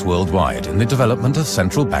banks worldwide in the development of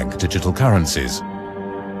central bank digital currencies.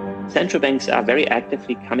 Central banks are very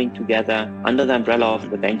actively coming together under the umbrella of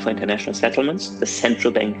the Bank for International Settlements, the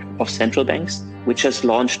central bank of central banks, which has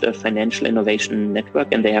launched a financial innovation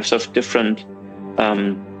network, and they have sort of different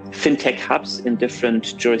fintech hubs in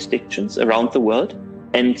different jurisdictions around the world.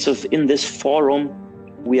 And so in this forum,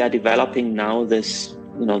 we are developing now this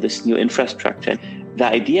new infrastructure.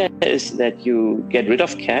 The idea is that you get rid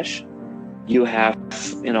of cash You have,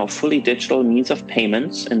 fully digital means of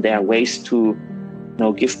payments, and there are ways to,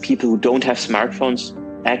 give people who don't have smartphones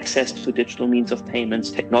access to digital means of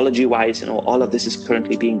payments. Technology-wise, all of this is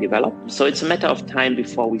currently being developed. So it's a matter of time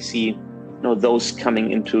before we see, those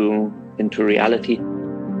coming into reality.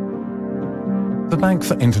 The Bank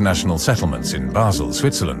for International Settlements in Basel,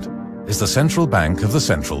 Switzerland, is the central bank of the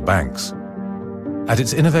central banks. At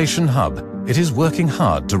its innovation hub, it is working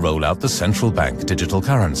hard to roll out the central bank digital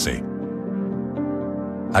currency.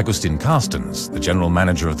 Agustin Carstens, the general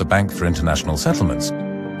manager of the Bank for International Settlements,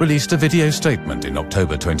 released a video statement in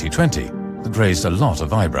October 2020 that raised a lot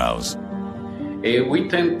of eyebrows. We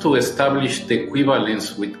tend to establish the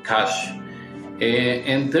equivalence with cash,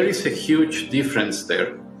 and there is a huge difference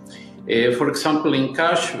there. For example, in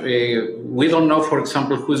cash, we don't know, for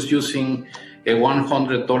example, who's using a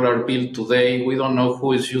 $100 bill today. We don't know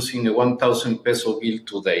who is using a 1,000 peso bill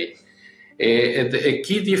today. A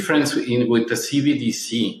key difference with the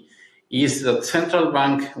CBDC is that central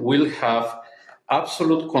bank will have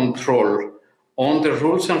absolute control on the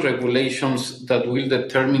rules and regulations that will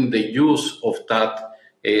determine the use of that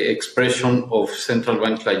expression of central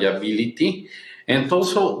bank liability. And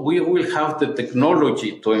also, we will have the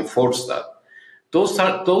technology to enforce that.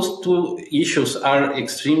 Those two issues are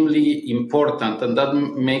extremely important, and that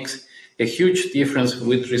makes a huge difference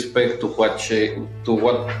with respect to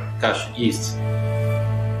what cash is.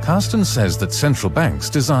 Carsten says that central banks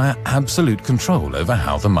desire absolute control over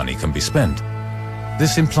how the money can be spent.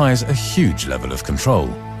 This implies a huge level of control.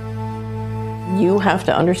 You have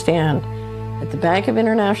to understand that the Bank of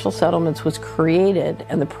International Settlements was created,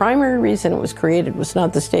 and the primary reason it was created was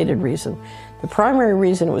not the stated reason. The primary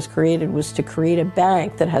reason it was created was to create a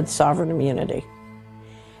bank that had sovereign immunity.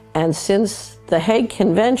 And since the Hague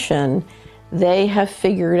Convention, they have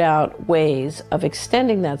figured out ways of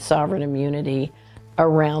extending that sovereign immunity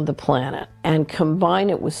around the planet and combine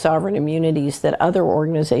it with sovereign immunities that other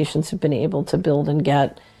organizations have been able to build and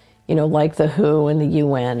get, like the WHO and the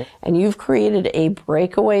UN. And you've created a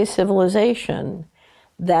breakaway civilization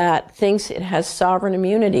that thinks it has sovereign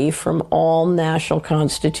immunity from all national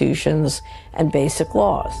constitutions and basic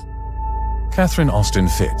laws. Catherine Austin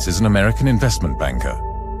Fitz is an American investment banker,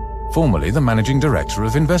 formerly the managing director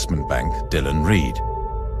of investment bank Dillon Read.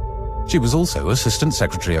 She was also Assistant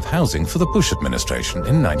Secretary of Housing for the Bush administration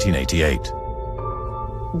in 1988.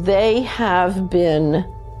 They have been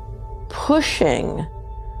pushing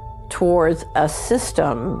towards a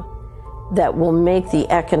system that will make the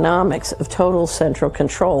economics of total central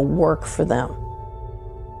control work for them.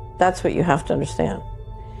 That's what you have to understand.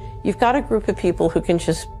 You've got a group of people who can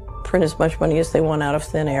just print as much money as they want out of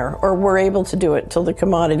thin air, or were able to do it till the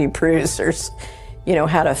commodity producers,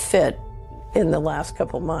 had a fit in the last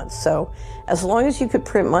couple months. So as long as you could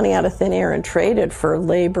print money out of thin air and trade it for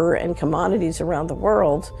labor and commodities around the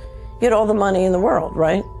world, you had all the money in the world,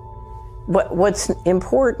 right? What's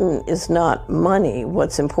important is not money.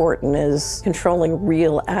 What's important is controlling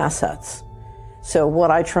real assets. So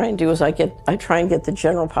what I try and do is I try and get the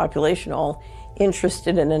general population all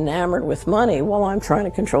interested and enamored with money while I'm trying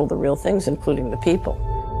to control the real things, including the people.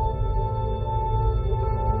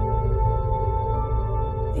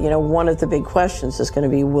 One of the big questions is going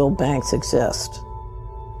to be, will banks exist?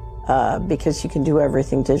 Because you can do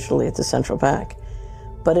everything digitally at the central bank.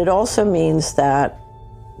 But it also means that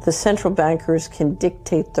the central bankers can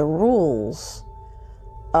dictate the rules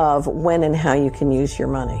of when and how you can use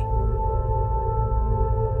your money.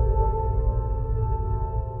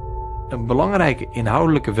 Een belangrijke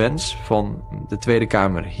inhoudelijke wens van de Tweede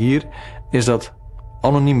Kamer hier is dat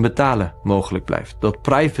anoniem betalen mogelijk blijft. Dat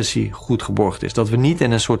privacy goed geborgd is. Dat we niet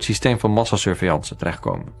in een soort systeem van massasurveillance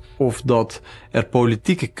terechtkomen. Of dat er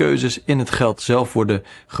politieke keuzes in het geld zelf worden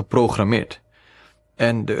geprogrammeerd.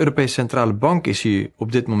 En de Europese Centrale Bank is hier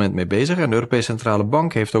op dit moment mee bezig. En de Europese Centrale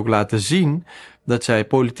Bank heeft ook laten zien dat zij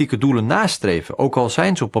politieke doelen nastreven. Ook al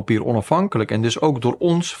zijn ze op papier onafhankelijk en dus ook door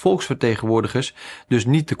ons, volksvertegenwoordigers, dus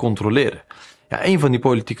niet te controleren. Ja, een van die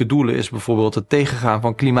politieke doelen is bijvoorbeeld het tegengaan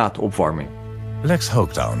van klimaatopwarming. Lex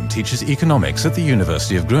Hoogdown teaches economics at the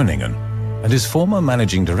University of Groningen and is former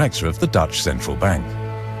managing director of the Dutch Central Bank.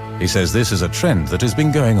 He says this is a trend that has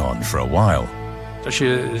been going on for a while. Als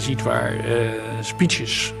je ziet waar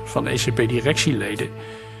speeches van ECB-directieleden,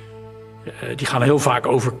 die gaan heel vaak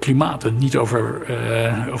over klimaat en niet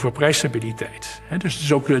over prijsstabiliteit.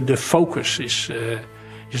 Dus ook de focus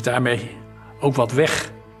is daarmee ook wat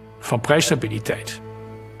weg van prijsstabiliteit.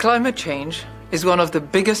 Climate change is one of the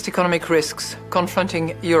biggest economic risks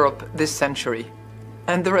confronting Europe this century.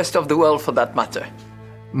 And the rest of the world for that matter.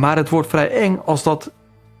 Maar het wordt vrij eng als dat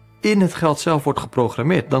in het geld zelf wordt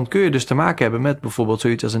geprogrammeerd, dan kun je dus te maken hebben met bijvoorbeeld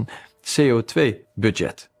zoiets als een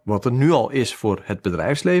CO2-budget. Wat er nu al is voor het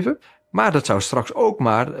bedrijfsleven. Maar dat zou straks ook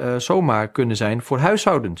maar zomaar kunnen zijn voor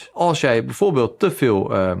huishoudens. Als jij bijvoorbeeld te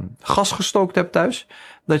veel gas gestookt hebt thuis,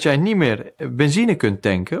 dat jij niet meer benzine kunt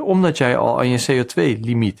tanken, omdat jij al aan je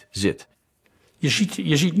CO2-limiet zit.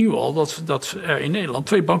 Je ziet nu al dat er in Nederland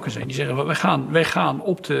 2 banken zijn die zeggen, wij gaan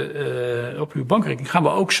op uw bankrekening gaan we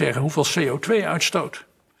ook zeggen hoeveel CO2 uitstoot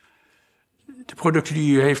de producten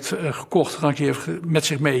die u heeft gekocht, gaan die met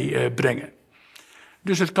zich meebrengen.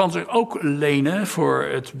 Dus het kan zich ook lenen voor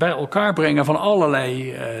het bij elkaar brengen van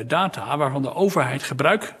allerlei data waarvan de overheid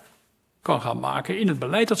gebruik kan gaan maken in het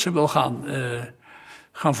beleid dat ze wil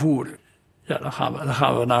gaan voeren. Ja, dan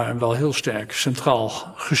gaan we naar een wel heel sterk centraal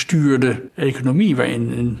gestuurde economie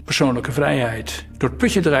waarin een persoonlijke vrijheid door het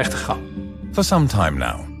putje dreigt te gaan. For some time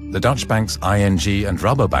now, the Dutch banks ING and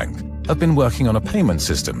Rabobank have been working on a payment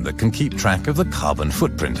system that can keep track of the carbon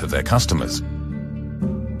footprint of their customers.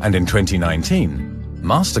 And in 2019,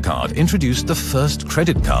 MasterCard introduced the first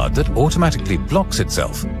credit card that automatically blocks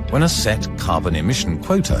itself when a set carbon emission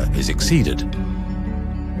quota is exceeded.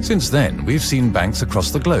 Since then, we've seen banks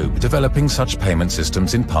across the globe developing such payment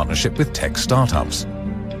systems in partnership with tech startups.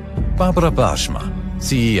 Barbara Baarsma,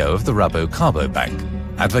 CEO of the Rabo Carbo Bank,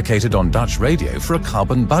 advocated on Dutch radio for a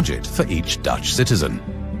carbon budget for each Dutch citizen.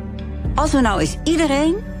 Als we nou eens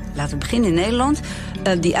iedereen, laten we beginnen in Nederland,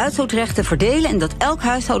 die uitstootrechten verdelen en dat elk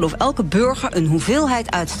huishouden of elke burger een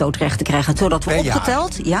hoeveelheid uitstootrechten krijgt, zodat we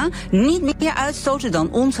opgeteld niet meer uitstoten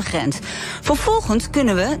dan onze grens. Vervolgens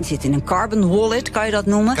kunnen we, het zit in een carbon wallet, kan je dat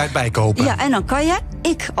noemen. Kan je het bijkopen. Ja, en dan kan je,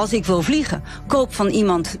 als ik wil vliegen, koop van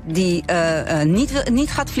iemand die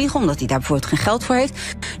niet gaat vliegen, omdat hij daar bijvoorbeeld geen geld voor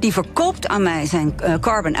heeft. Die verkoopt aan mij zijn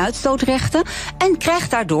carbon uitstootrechten en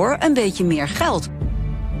krijgt daardoor een beetje meer geld.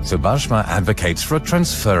 So Baarsma advocates for a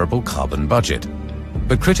transferable carbon budget.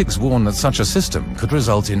 But critics warn that such a system could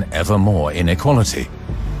result in ever more inequality.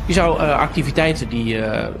 Je zou activiteiten die,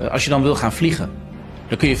 als je dan wil gaan vliegen,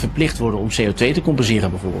 dan kun je verplicht worden om CO2 te compenseren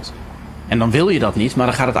bijvoorbeeld. En dan wil je dat niet, maar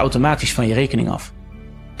dan gaat het automatisch van je rekening af.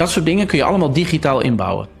 Dat soort dingen kun je allemaal digitaal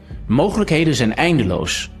inbouwen. Mogelijkheden zijn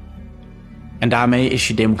eindeloos. En daarmee is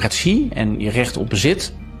je democratie en je recht op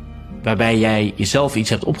bezit, waarbij jij jezelf iets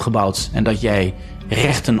hebt opgebouwd en dat jij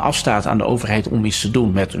rechten afstaat aan de overheid om iets te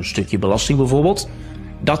doen met een stukje belasting bijvoorbeeld,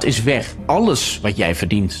 dat is weg. Alles wat jij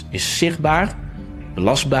verdient is zichtbaar,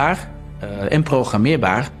 belastbaar en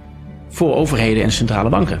programmeerbaar voor overheden en centrale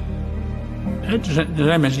banken. Er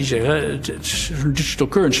zijn mensen die zeggen, digital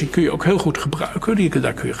currency kun je ook heel goed gebruiken.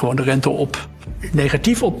 Daar kun je gewoon de rente op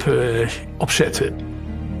negatief op zetten.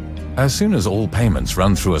 As soon as all payments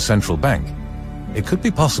run through a central bank, it could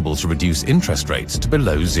be possible to reduce interest rates to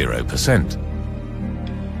below 0%.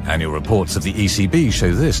 Annual reports of the ECB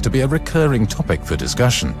show this to be a recurring topic for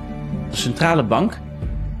discussion. De centrale bank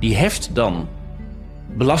die heft dan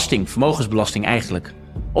belasting, vermogensbelasting eigenlijk,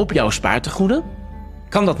 op jouw spaartegoeden,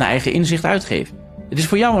 kan dat naar eigen inzicht uitgeven. Het is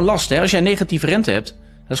voor jou een last, hè? Als jij negatieve rente hebt,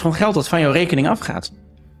 dat is gewoon geld dat van jouw rekening afgaat.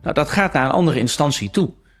 Nou, dat gaat naar een andere instantie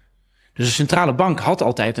toe. Dus de centrale bank had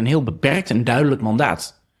altijd een heel beperkt en duidelijk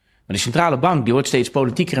mandaat. Maar de centrale bank die wordt steeds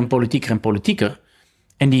politieker en politieker en politieker.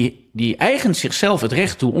 En die eigent zichzelf het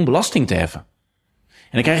recht toe om belasting te heffen. En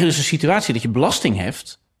dan krijg je dus een situatie dat je belasting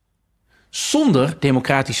heft zonder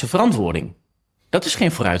democratische verantwoording. Dat is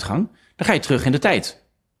geen vooruitgang. Dan ga je terug in de tijd.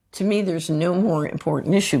 To me, there's no more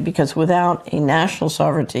important issue because without a national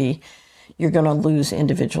sovereignty, you're going to lose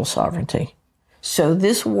individual sovereignty. So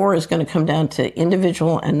this war is going to come down to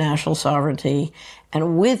individual and national sovereignty.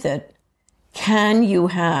 And with it, can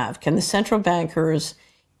the central bankers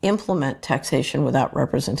implement taxation without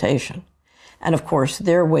representation? And of course,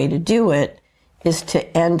 their way to do it is to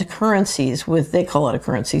end currencies with, they call it a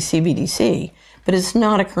currency, CBDC, but it's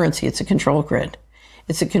not a currency, it's a control grid.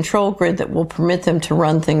 It's a control grid that will permit them to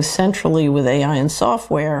run things centrally with AI and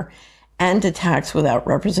software and to tax without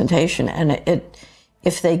representation. And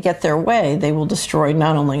if they get their way, they will destroy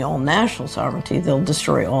not only all national sovereignty, they'll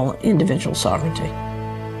destroy all individual sovereignty.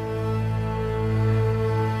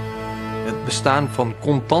 Het bestaan van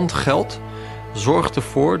contant geld zorgt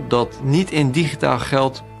ervoor dat niet in digitaal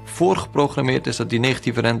geld voorgeprogrammeerd is dat die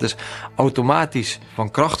negatieve rentes automatisch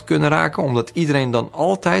van kracht kunnen raken, omdat iedereen dan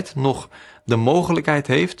altijd nog de mogelijkheid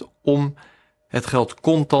heeft om het geld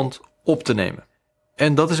contant op te nemen.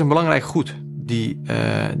 En dat is een belangrijk goed,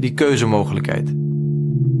 die keuzemogelijkheid.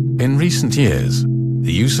 In recent years,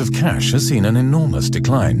 the use of cash has seen an enormous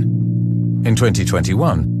decline. In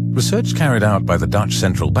 2021, research carried out by the Dutch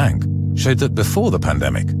Central Bank showed that before the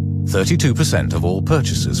pandemic, 32% of all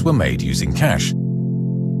purchases were made using cash.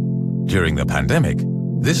 During the pandemic,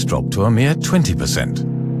 This dropped to a mere 20%.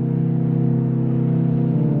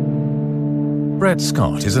 Brett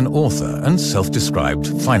Scott is an author and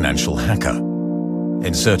self-described financial hacker.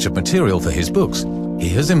 In search of material for his books, he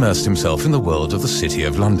has immersed himself in the world of the City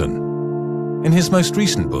of London. In his most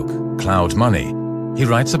recent book, Cloud Money, he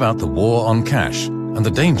writes about the war on cash and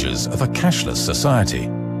the dangers of a cashless society.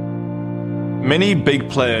 Many big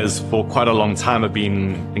players for quite a long time have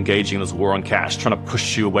been engaging in this war on cash, trying to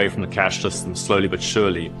push you away from the cash system slowly but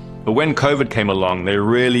surely. But when COVID came along, they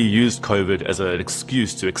really used COVID as an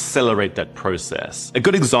excuse to accelerate that process. A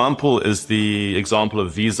good example is the example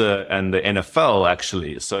of Visa and the NFL,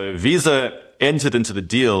 actually. So Visa entered into the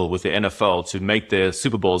deal with the NFL to make their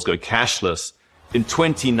Super Bowls go cashless in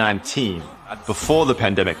 2019, before the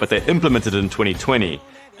pandemic, but they implemented it in 2020.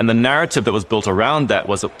 And the narrative that was built around that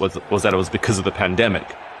was that it was because of the pandemic.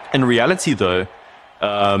 In reality, though,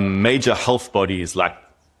 major health bodies like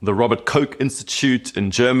the Robert Koch Institute in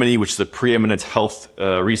Germany, which is a preeminent health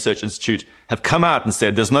research institute, have come out and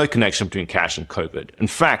said there's no connection between cash and COVID. In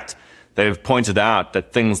fact, they've pointed out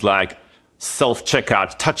that things like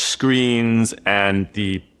self-checkout touchscreens and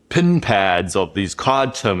the PIN pads of these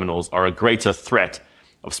card terminals are a greater threat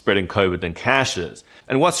of spreading COVID than cash is.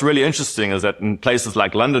 And what's really interesting is that in places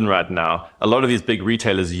like London right now, a lot of these big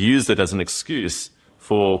retailers use it as an excuse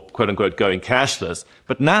for quote-unquote going cashless.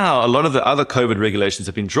 But now a lot of the other COVID regulations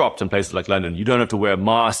have been dropped in places like London. You don't have to wear a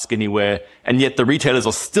mask anywhere, and yet the retailers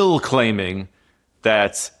are still claiming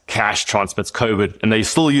that cash transmits COVID, and they're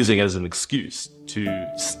still using it as an excuse to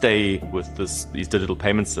stay with these digital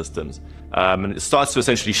payment systems. And it starts to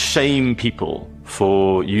essentially shame people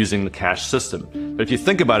for using the cash system. But if you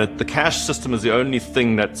think about it, the cash system is the only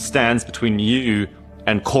thing that stands between you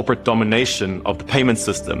and corporate domination of the payment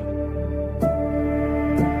system.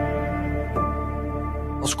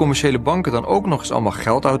 Als commerciële banken dan ook nog eens allemaal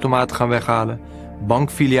geldautomaten gaan weghalen,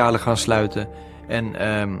 bankfilialen gaan sluiten en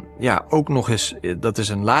ook nog eens, dat is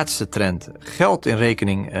een laatste trend, geld in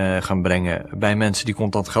rekening gaan brengen bij mensen die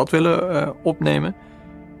contant geld willen opnemen,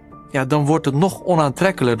 ja, dan wordt het nog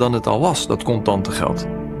onaantrekkelijker dan het al was, dat contante geld.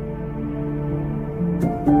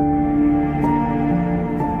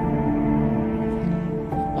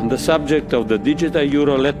 On the subject of the digital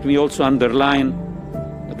euro, let me also underline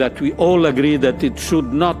that we all agree that it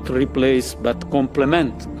should not replace but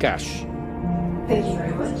complement cash. Thank you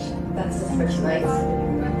very much. That's it for tonight.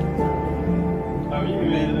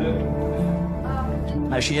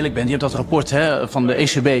 Als je eerlijk bent, je hebt dat rapport van de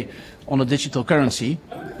ECB on the digital currency.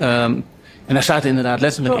 En daar staat inderdaad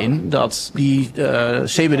letterlijk in dat die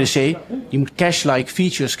CBDC die moet cash-like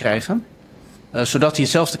features krijgen, zodat hij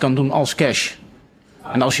hetzelfde kan doen als cash.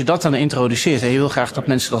 En als je dat dan introduceert en je wil graag dat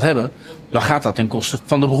mensen dat hebben, dan gaat dat ten koste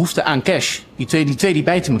van de behoefte aan cash. Die twee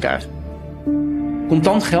bijten elkaar.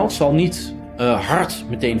 Contant geld zal niet hard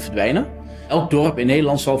meteen verdwijnen. Elk dorp in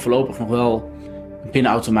Nederland zal voorlopig nog wel een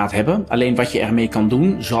pinautomaat hebben. Alleen wat je ermee kan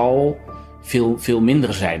doen zal veel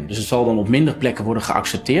minder zijn. Dus het zal dan op minder plekken worden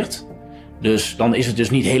geaccepteerd. Dus dan is het dus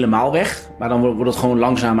niet helemaal weg, maar dan wordt het gewoon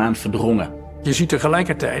langzaamaan verdrongen. Je ziet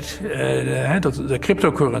tegelijkertijd dat de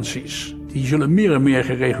cryptocurrencies, die zullen meer en meer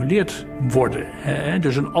gereguleerd worden.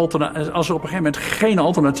 Dus als er op een gegeven moment geen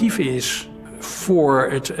alternatief is voor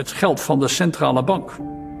het geld van de centrale bank,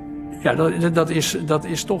 ja, dat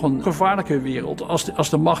is toch een gevaarlijke wereld als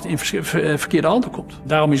de macht in verkeerde handen komt.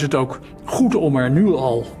 Daarom is het ook goed om er nu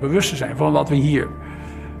al bewust te zijn van wat we hier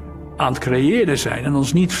aan het creëren zijn. En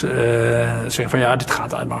ons niet zeggen van ja, dit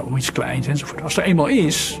gaat maar om iets kleins enzovoort. Als er eenmaal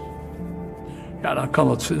is, ja,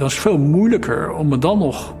 dan is het veel moeilijker om er dan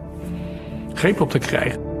nog greep op te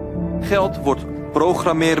krijgen. Geld wordt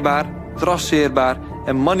programmeerbaar, traceerbaar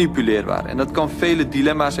en manipuleerbaar. En dat kan vele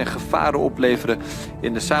dilemma's en gevaren opleveren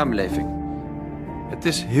in de samenleving. Het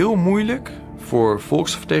is heel moeilijk voor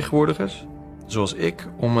volksvertegenwoordigers, zoals ik,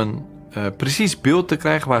 om een precies beeld te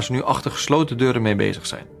krijgen waar ze nu achter gesloten deuren mee bezig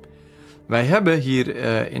zijn. Wij hebben hier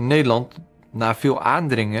in Nederland, na veel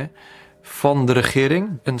aandringen van de regering,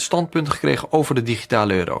 een standpunt gekregen over de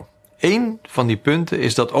digitale euro. Eén van die punten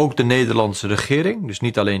is dat ook de Nederlandse regering, dus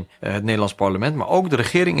niet alleen het Nederlands parlement, maar ook de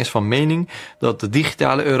regering is van mening dat de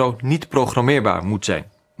digitale euro niet programmeerbaar moet zijn.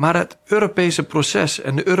 Maar het Europese proces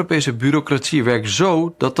en de Europese bureaucratie werkt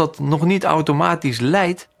zo dat dat nog niet automatisch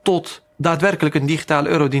leidt tot daadwerkelijk een digitale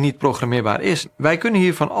euro die niet programmeerbaar is. Wij kunnen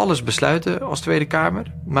hier van alles besluiten als Tweede Kamer,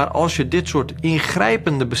 maar als je dit soort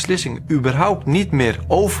ingrijpende beslissingen überhaupt niet meer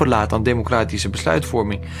overlaat aan democratische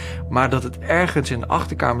besluitvorming, maar dat het ergens in de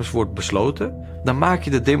achterkamers wordt besloten, dan maak je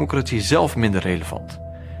de democratie zelf minder relevant.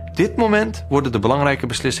 Dit moment worden de belangrijke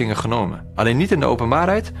beslissingen genomen. Alleen niet in de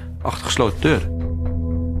openbaarheid, achter gesloten deuren.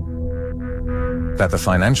 That the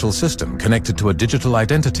financial system connected to a digital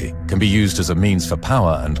identity can be used as a means for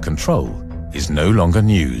power and control is no longer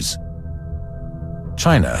news.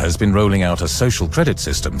 China has been rolling out a social credit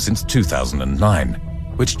system since 2009,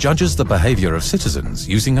 which judges the behavior of citizens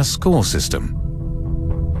using a score system.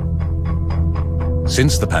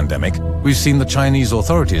 Since the pandemic, we've seen the Chinese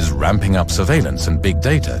authorities ramping up surveillance and big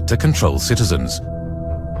data to control citizens.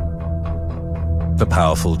 The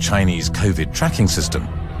powerful Chinese COVID tracking system,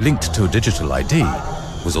 linked to a digital ID,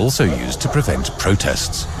 was also used to prevent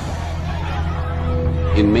protests.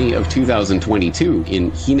 In May of 2022,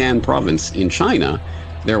 in Henan province in China,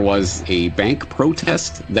 there was a bank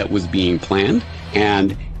protest that was being planned,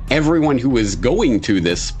 and everyone who was going to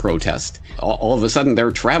this protest, all of a sudden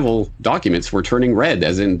their travel documents were turning red,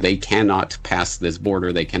 as in they cannot pass this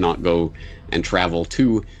border, they cannot go and travel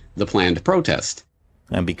to the planned protest.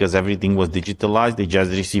 And because everything was digitalized, they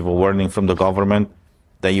just received a warning from the government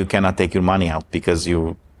that you cannot take your money out because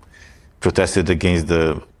you protested against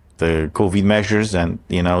the COVID measures, and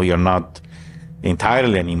you're not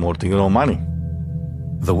entitled anymore to your own money.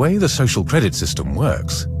 The way the social credit system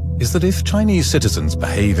works is that if Chinese citizens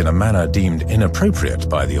behave in a manner deemed inappropriate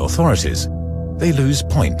by the authorities, they lose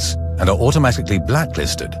points and are automatically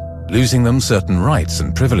blacklisted, losing them certain rights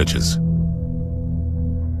and privileges.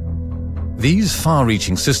 These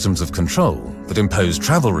far-reaching systems of control that impose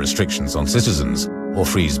travel restrictions on citizens or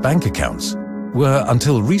freeze bank accounts were,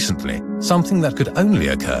 until recently, something that could only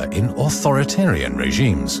occur in authoritarian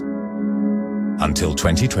regimes. Until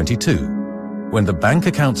 2022, when the bank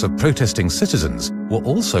accounts of protesting citizens were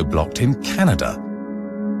also blocked in Canada.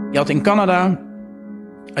 Je had in Canada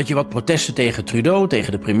wat protesten tegen Trudeau,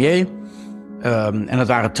 tegen de premier. En dat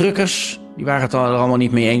waren truckers, die waren het er allemaal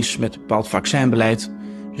niet mee eens met een bepaald vaccinbeleid.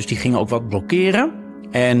 Dus die gingen ook wat blokkeren.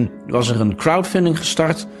 En was er een crowdfunding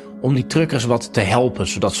gestart om die truckers wat te helpen,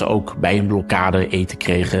 zodat ze ook bij een blokkade eten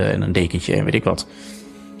kregen en een dekentje en weet ik wat.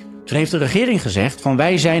 Toen heeft de regering gezegd van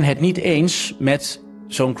wij zijn het niet eens met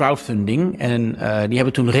zo'n crowdfunding. En die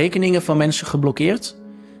hebben toen rekeningen van mensen geblokkeerd.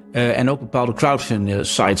 En ook bepaalde crowdfunding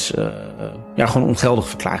sites gewoon ongeldig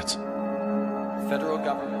verklaard.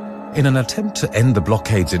 In an attempt to end the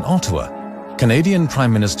blockades in Ottawa, Canadian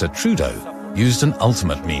Prime Minister Trudeau used an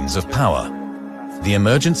ultimate means of power, the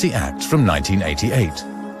Emergency Act from 1988.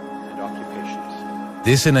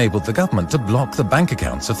 This enabled the government to block the bank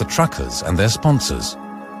accounts of the truckers and their sponsors.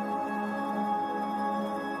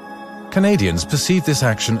 Canadians perceived this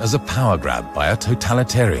action as a power grab by a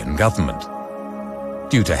totalitarian government.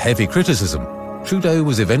 Due to heavy criticism, Trudeau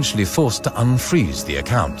was eventually forced to unfreeze the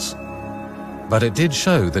accounts. But it did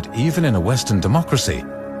show that even in a Western democracy,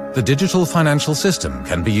 the digital financial system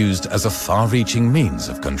can be used as a far-reaching means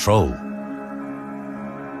of control.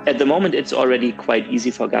 At the moment, it's already quite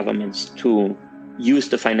easy for governments to use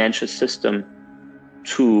the financial system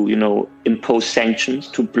to, impose sanctions,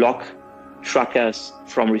 to block truckers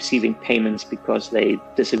from receiving payments because they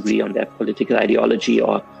disagree on their political ideology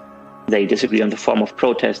or they disagree on the form of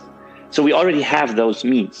protest. So we already have those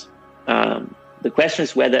means. The question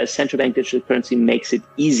is whether a central bank digital currency makes it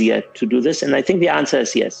easier to do this. And I think the answer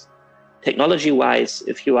is yes. Technology-wise,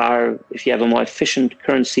 if you have a more efficient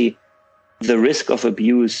currency, the risk of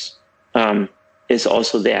abuse is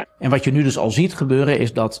also there. En wat je nu dus al ziet gebeuren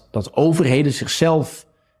is dat overheden zichzelf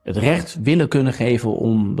het recht willen kunnen geven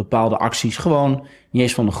om bepaalde acties gewoon niet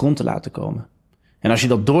eens van de grond te laten komen. En als je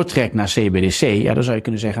dat doortrekt naar CBDC, dan zou je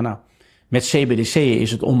kunnen zeggen, met CBDC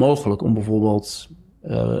is het onmogelijk om bijvoorbeeld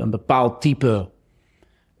een bepaald type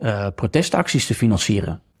protestacties te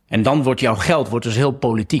financieren. En dan wordt jouw geld dus heel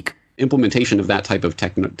politiek. Implementation of that type of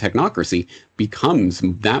technocracy becomes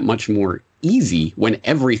that much more easy when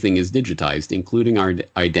everything is digitized, including our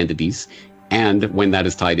identities, and when that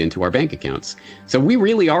is tied into our bank accounts. So we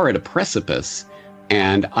really are at a precipice,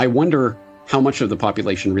 and I wonder how much of the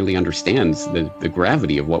population really understands the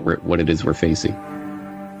gravity of what it is we're facing.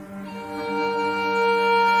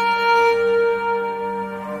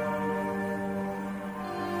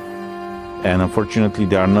 And unfortunately,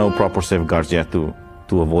 there are no proper safeguards yet to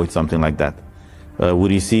avoid something like that. We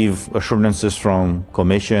receive assurances from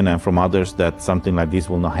Commission and from others that something like this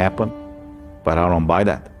will not happen, but I don't buy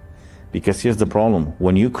that. Because here's the problem.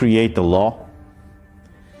 When you create a law,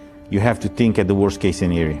 you have to think at the worst case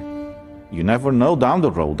scenario. You never know down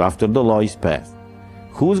the road, after the law is passed,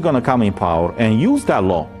 who's going to come in power and use that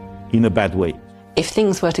law in a bad way. If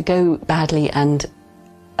things were to go badly and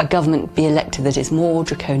a government be elected that is more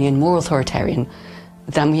draconian, more authoritarian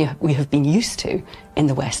than we have been used to in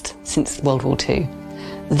the West since World War II,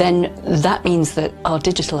 then that means that our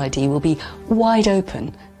digital ID will be wide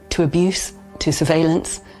open to abuse, to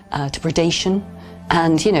surveillance, to predation,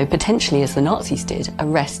 and, you know, potentially, as the Nazis did,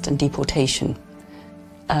 arrest and deportation.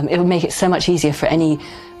 It would make it so much easier for any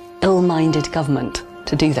ill-minded government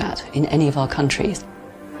to do that in any of our countries.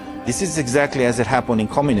 This is exactly as it happened in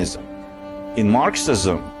communism. In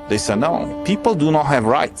Marxism, they said, no, people do not have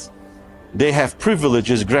rights. They have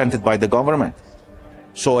privileges granted by the government.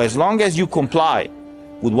 So as long as you comply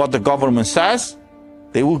with what the government says,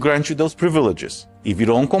 they will grant you those privileges. If you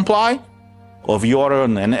don't comply, or if you are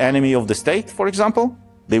an enemy of the state, for example,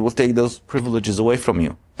 they will take those privileges away from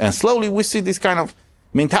you. And slowly we see this kind of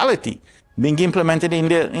mentality being implemented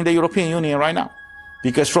in the European Union right now.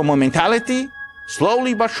 Because from a mentality,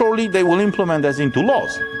 slowly but surely, they will implement this into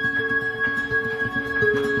laws.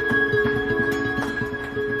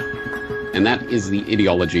 And that is the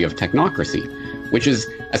ideology of technocracy, which is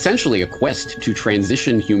essentially a quest to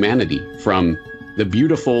transition humanity from the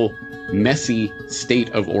beautiful, messy state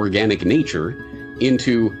of organic nature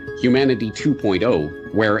into humanity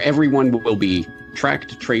 2.0, where everyone will be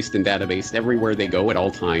tracked, traced, and databased everywhere they go at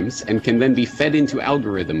all times, and can then be fed into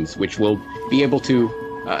algorithms which will be able to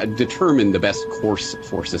determine the best course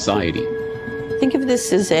for society. Think of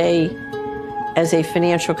this as a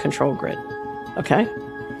financial control grid, okay?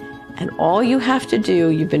 And all you have to do,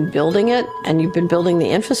 you've been building it, and you've been building the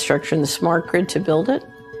infrastructure and the smart grid to build it.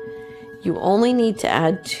 You only need to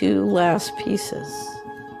add 2 last pieces,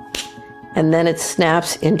 and then it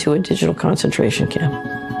snaps into a digital concentration camp.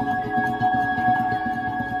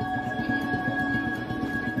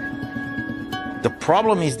 The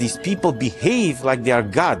problem is these people behave like they are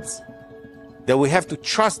gods, that we have to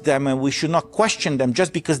trust them and we should not question them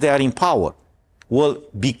just because they are in power. Well,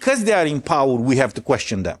 because they are in power, we have to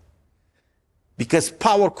question them. Because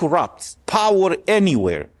power corrupts. Power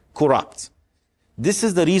anywhere corrupts. This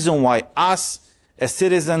is the reason why us as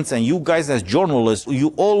citizens and you guys as journalists,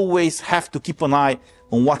 you always have to keep an eye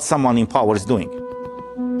on what someone in power is doing.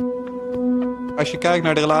 Als je kijkt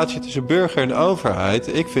naar de relatie tussen burger en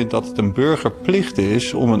overheid, ik vind dat het een burgerplicht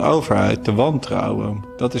is om een overheid te wantrouwen.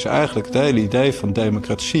 Dat is eigenlijk het hele idee van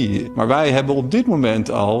democratie. Maar wij hebben op dit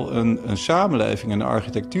moment al een samenleving en een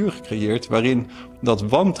architectuur gecreëerd waarin dat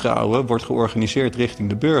wantrouwen wordt georganiseerd richting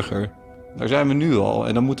de burger. Daar zijn we nu al.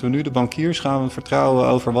 En dan moeten we nu de bankiers gaan vertrouwen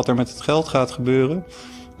over wat er met het geld gaat gebeuren.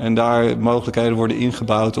 En daar mogelijkheden worden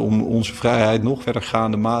ingebouwd om onze vrijheid nog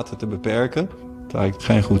verdergaande mate te beperken. Dat lijkt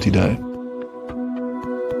geen goed idee.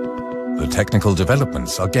 The technical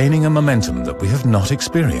developments are gaining a momentum that we have not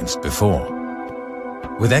experienced before.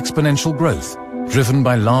 With exponential growth, driven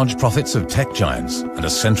by large profits of tech giants and a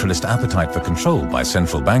centralist appetite for control by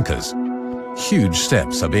central bankers, huge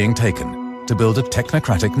steps are being taken to build a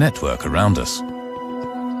technocratic network around us.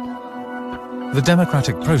 The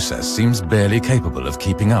democratic process seems barely capable of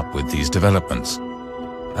keeping up with these developments,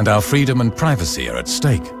 and our freedom and privacy are at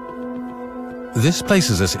stake. This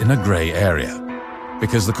places us in a grey area,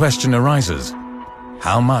 because the question arises,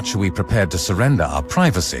 how much are we prepared to surrender our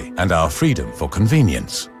privacy and our freedom for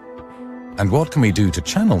convenience? And what can we do to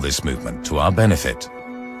channel this movement to our benefit?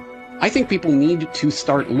 I think people need to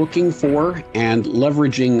start looking for and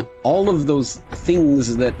leveraging all of those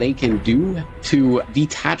things that they can do to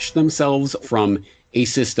detach themselves from a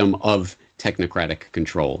system of technocratic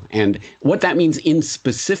control. And what that means in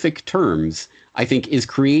specific terms, I think, is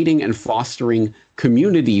creating and fostering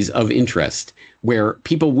communities of interest where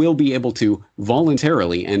people will be able to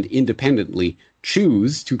voluntarily and independently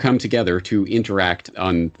choose to come together to interact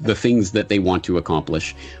on the things that they want to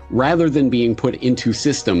accomplish, rather than being put into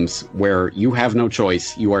systems where you have no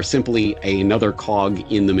choice. You are simply another cog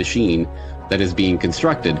in the machine that is being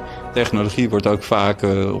constructed. Technologie wordt ook vaak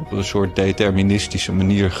op een soort deterministische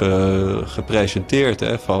manier gepresenteerd.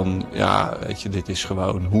 Hè? Van, ja, weet je, dit is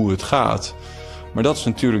gewoon hoe het gaat. Maar dat is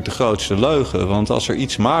natuurlijk de grootste leugen, want als er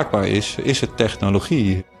iets maakbaar is, is het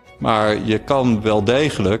technologie. Maar je kan wel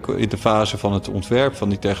degelijk, in de fase van het ontwerp van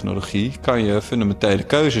die technologie, kan je fundamentele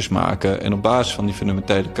keuzes maken. En op basis van die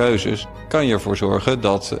fundamentele keuzes kan je ervoor zorgen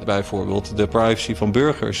dat bijvoorbeeld de privacy van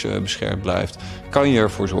burgers beschermd blijft. Kan je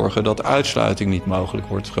ervoor zorgen dat uitsluiting niet mogelijk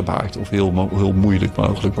wordt gemaakt of heel moeilijk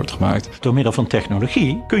mogelijk wordt gemaakt. Door middel van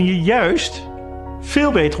technologie kun je juist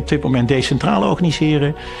veel beter op dit moment decentraal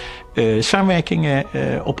organiseren, samenwerkingen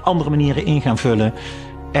op andere manieren in gaan vullen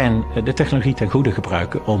en de technologie ten goede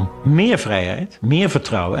gebruiken om meer vrijheid, meer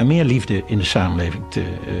vertrouwen en meer liefde in de samenleving te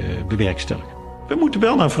bewerkstelligen. We moeten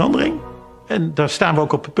wel naar verandering en daar staan we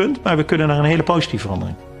ook op het punt, maar we kunnen naar een hele positieve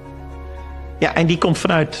verandering. Ja, en die komt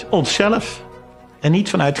vanuit onszelf en niet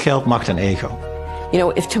vanuit geld, macht en ego. You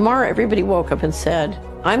know, if tomorrow everybody woke up and said,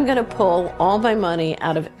 I'm going to pull all my money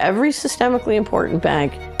out of every systemically important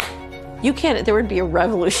bank There would be a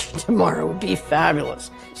revolution tomorrow. It would be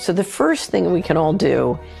fabulous. So the first thing we can all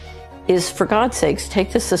do is, for God's sakes,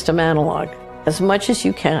 take the system analog as much as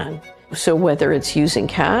you can. So whether it's using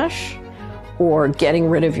cash or getting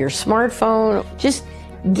rid of your smartphone, just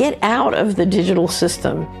get out of the digital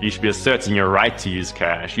system. You should be asserting your right to use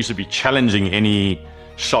cash. You should be challenging any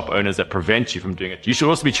shop owners that prevent you from doing it. You should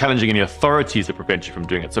also be challenging any authorities that prevent you from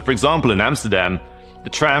doing it. So for example, in Amsterdam, the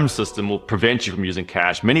tram system will prevent you from using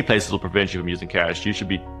cash. Many places will prevent you from using cash. You should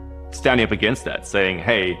be standing up against that, saying,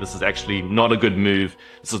 hey, this is actually not a good move.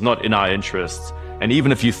 This is not in our interests. And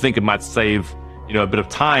even if you think it might save, a bit of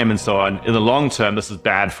time and so on, in the long term, this is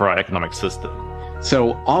bad for our economic system.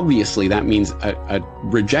 So obviously that means a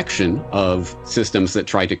rejection of systems that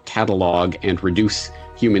try to catalog and reduce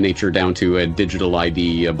human nature down to a digital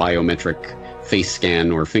ID, a biometric face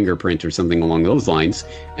scan or fingerprint or something along those lines,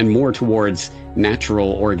 and more towards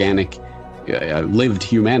natural, organic, lived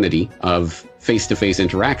humanity of face-to-face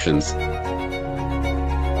interactions.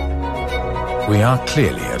 We are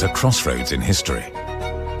clearly at a crossroads in history.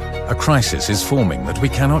 A crisis is forming that we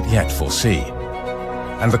cannot yet foresee,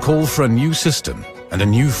 and the call for a new system and a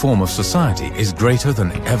new form of society is greater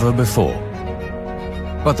than ever before.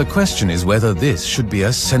 But the question is whether this should be a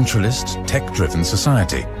centralist, tech-driven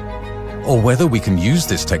society, or whether we can use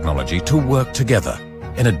this technology to work together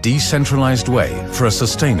in a decentralized way for a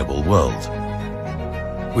sustainable world,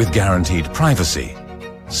 with guaranteed privacy,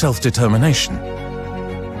 self-determination,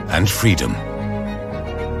 and freedom.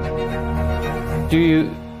 Do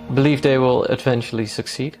you believe they will eventually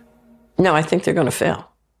succeed? No, I think they're going to fail.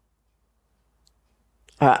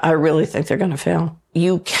 I really think they're going to fail.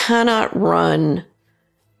 You cannot run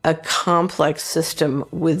a complex system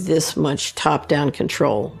with this much top-down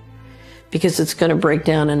control, because it's going to break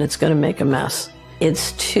down and it's going to make a mess.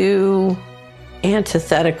 It's too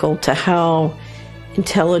antithetical to how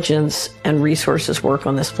intelligence and resources work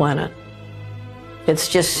on this planet. It's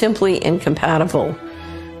just simply incompatible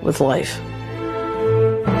with life.